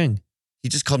your name Ching? He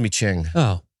just called me Ching.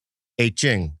 Oh, Hey,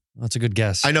 Ching. that's a good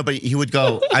guess. I know, but he would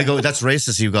go, I go, that's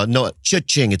racist. He would go, no,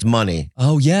 Ching, it's money.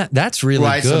 Oh, yeah. That's really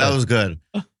Right, good. so that was good.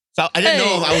 So I didn't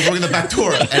know him. I was working the back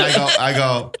door. And I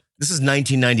go, this is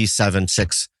 1997,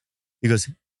 6. He goes,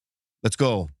 let's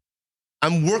go.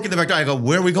 I'm working the back door. I go,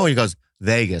 where are we going? He goes,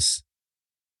 Vegas.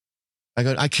 I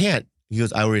go, I can't. He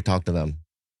goes, I already talked to them.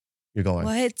 You're going.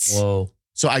 What? Whoa.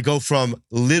 So I go from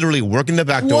literally working the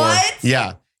back door, What?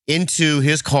 yeah, into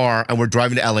his car, and we're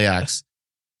driving to LAX.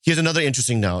 Here's another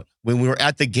interesting note. When we were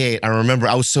at the gate, I remember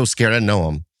I was so scared. I didn't know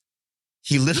him.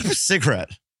 He lit up a cigarette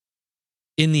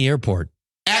In the airport.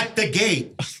 at the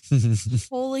gate,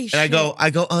 Holy shit. and I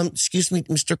go, excuse me,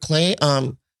 Mr. Clay,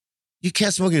 you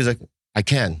can't smoke it. He's like, I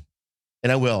can,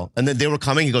 and I will. And then they were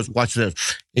coming. He goes, watch this.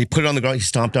 He put it on the ground. He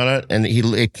stomped on it, and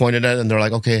he pointed at it, and they're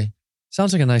like, okay,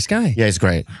 Sounds like a nice guy. yeah, he's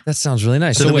great. That sounds really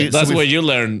nice. So So, then wait. we- That's where you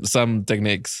learn some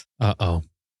techniques. Uh-oh.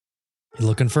 You're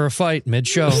looking for a fight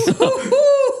mid-show.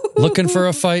 Looking for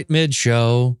a fight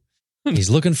mid-show. He's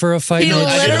looking for a fight He No, I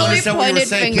mid-show. didn't literally understand what you were pointed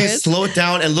saying. fingers. Please slow it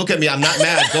down and look at me. I'm not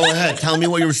mad. Go ahead. Tell me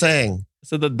what you were saying.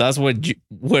 So that's where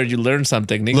you learn some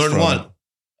techniques. Learn from. what?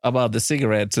 About the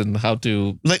cigarettes and how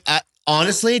to. Like,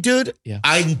 honestly, dude, Yeah.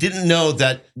 I didn't know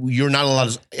that you're not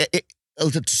allowed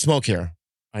to smoke here,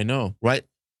 I know. right?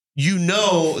 You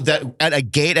know that at a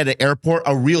gate at an airport,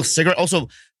 a real cigarette. Also,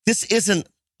 this isn't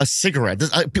a cigarette.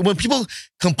 When people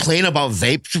complain about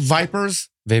vape vipers,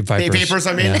 Vape Vipers. vapors,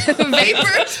 I mean, Yeah.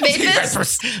 Vapors?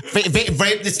 vapors,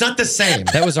 vape, it's not the same.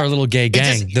 That was our little gay It's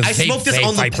gang. just- The I vape, smoked this vape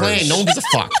on the Vipers. plane. No one gives a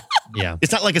fuck. Yeah.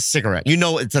 It's not like a cigarette. You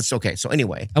know, that's okay. So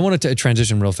anyway, I wanted to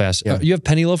transition real fast. Yeah. You have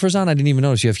penny loafers on? I didn't even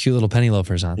notice you have cute little penny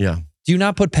loafers on. yeah. Do you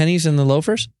not put pennies in the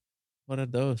loafers? What are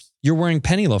those? You're wearing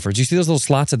penny loafers. You see those little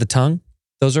slots at the tongue?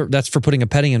 That's for putting a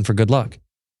penny in for good luck.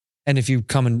 And if you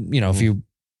come and,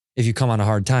 if you come on a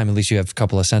hard time, at least you have a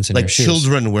couple of cents in Like your shoes.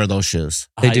 children wear those shoes.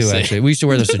 They I do see. actually. We used to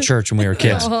wear those to church when we were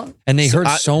kids. Uh-huh. And they So hurt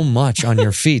I- so much on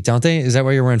your feet, don't they? Is that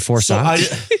why you're wearing four So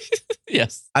socks?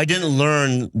 Yes. I didn't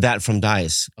learn that from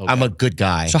Dice. Okay. I'm a good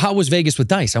guy. So how was Vegas with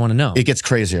Dice? I want to know. It gets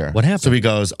crazier. What happened? So he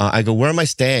goes, I go, where am I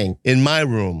staying? In my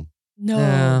room. No.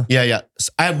 Yeah. Yeah, yeah.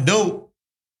 So I have no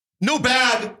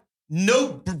bag,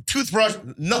 no toothbrush,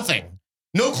 nothing.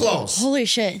 No clothes. Holy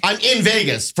shit. I'm in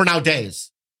Vegas for now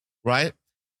days. Right?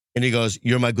 And he goes,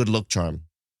 you're my good luck charm.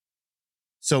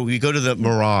 So we go to the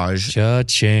Mirage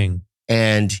Cha-ching.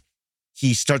 and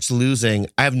he starts losing.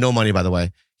 I have no money, by the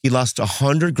way. He lost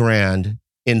 $100,000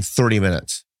 in 30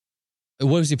 minutes. What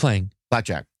was he playing?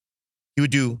 Blackjack. He would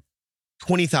do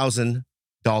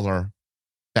 $20,000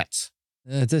 bets.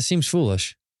 That seems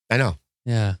foolish. I know.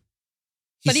 Yeah.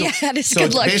 But he so- had his so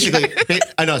good luck basically, charm.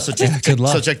 I know. So Yeah, good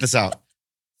luck. So check this out.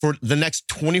 For the next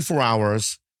 24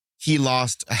 hours, he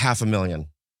lost $500,000.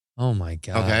 Oh my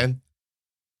God. Okay.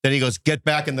 Then he goes, get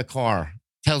back in the car.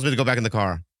 Tells me to go back in the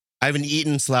car. I haven't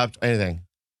eaten, slept, anything.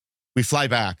 We fly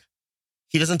back.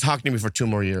 He doesn't talk to me for 2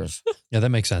 more years. Yeah, that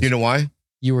makes sense. Do you know why?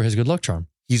 You were his good luck charm.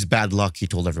 He's bad luck, he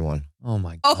told everyone. Oh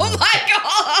my God. Oh my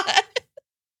God.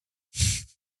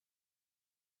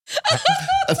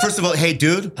 First of all, hey,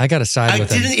 dude, I got to side I with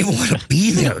didn't him. even want to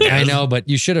be there. Dude. I know, but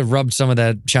you should have rubbed some of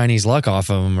that Chinese luck off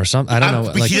of him or something. I don't know.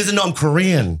 But Like, he doesn't know I'm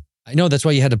Korean. I know that's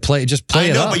why you had to play it I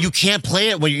up. know, but you can't play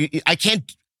it when I can't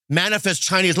manifest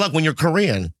Chinese luck when you're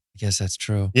Korean. I guess that's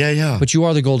true. Yeah, yeah. But you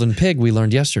are the golden pig we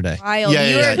learned yesterday. Wild. Yeah,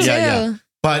 You yeah, were yeah, too.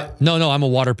 But No, I'm a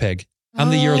water pig. I'm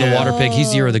the year of the Oh. water pig. He's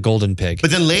the year of the golden pig.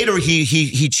 then later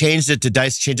he changed it to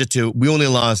Dice changed it to I only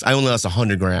lost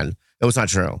 $100,000. It was not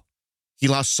true. He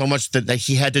lost so much that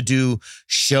he had to do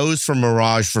shows for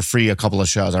Mirage for free, a couple of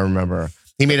shows. I remember.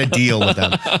 He made a deal with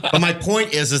them. But my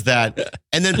point is that,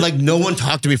 and then like no one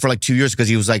talked to me for like 2 years because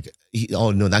he was like,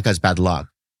 oh no, that guy's bad luck.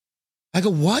 I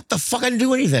go, what the fuck? I didn't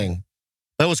do anything.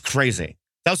 That was crazy.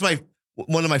 That was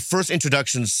one of my first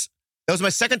introductions. That was my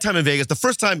second time in Vegas. The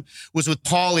first time was with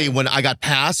Paulie when I got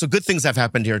passed. So good things have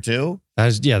happened here too.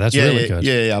 That's really good.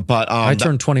 Yeah. But I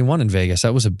turned 21 in Vegas.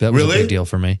 That was a Really? big deal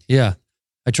for me. Yeah.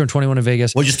 I turned 21 in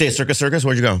Vegas. Where'd you stay at Circus?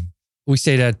 Where'd you go? We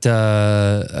stayed at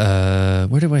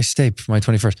where did I stay for my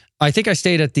 21st? I think I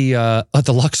stayed at the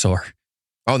Luxor.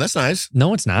 Oh, that's nice.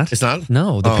 No, it's not. It's not?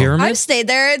 No, the Oh. pyramid. I've stayed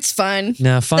there. It's fun.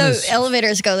 No, fun The is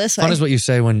elevators go this way. fun is what you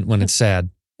say when it's sad.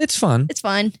 It's fun. It's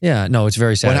fun. Yeah, no, it's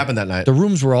very sad. What happened that night? The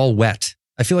rooms were all wet.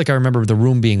 I feel like I remember the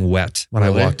room being wet when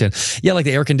Really? I walked in. Yeah, like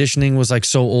the air conditioning was like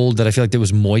so old that I feel like it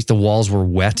was moist. The walls were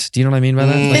wet. Do you know what I mean by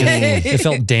that? Like it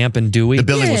felt damp and dewy. The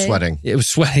building was Yeah. sweating. It was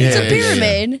sweaty. It's Yeah, a yeah, yeah.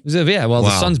 pyramid. It was well, the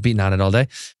Wow. sun's beating on it all day.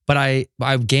 But I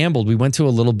gambled. We went to a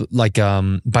little bit like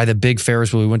by the big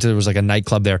Ferris wheel. We went to, there was like a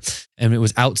nightclub there, and it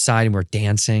was outside, and we were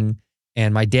dancing.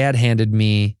 And my dad handed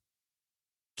me,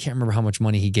 can't remember how much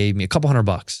money he gave me,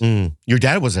 $200. Your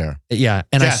dad was there. Yeah,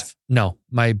 and Jeff. no,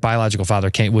 my biological father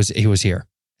he was here,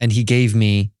 and he gave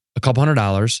me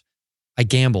 $200. I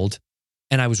gambled,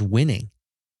 and I was winning,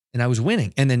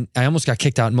 and then I almost got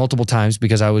kicked out multiple times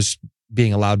because I was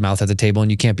being a loudmouth at the table,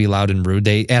 and you can't be loud and rude.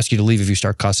 They ask you to leave if you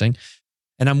start cussing.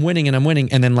 And I'm winning,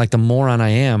 and then like the moron I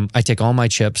am, I take all my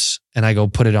chips and I go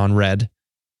put it on red,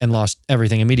 and lost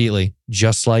everything immediately,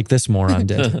 just like this moron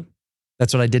did.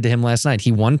 That's what I did to him last night.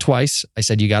 He won twice. I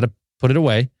said, you got to put it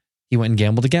away. He went and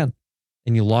gambled again,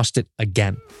 and you lost it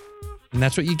again. And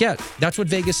that's what you get. That's what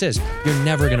Vegas is. You're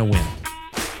never going to win.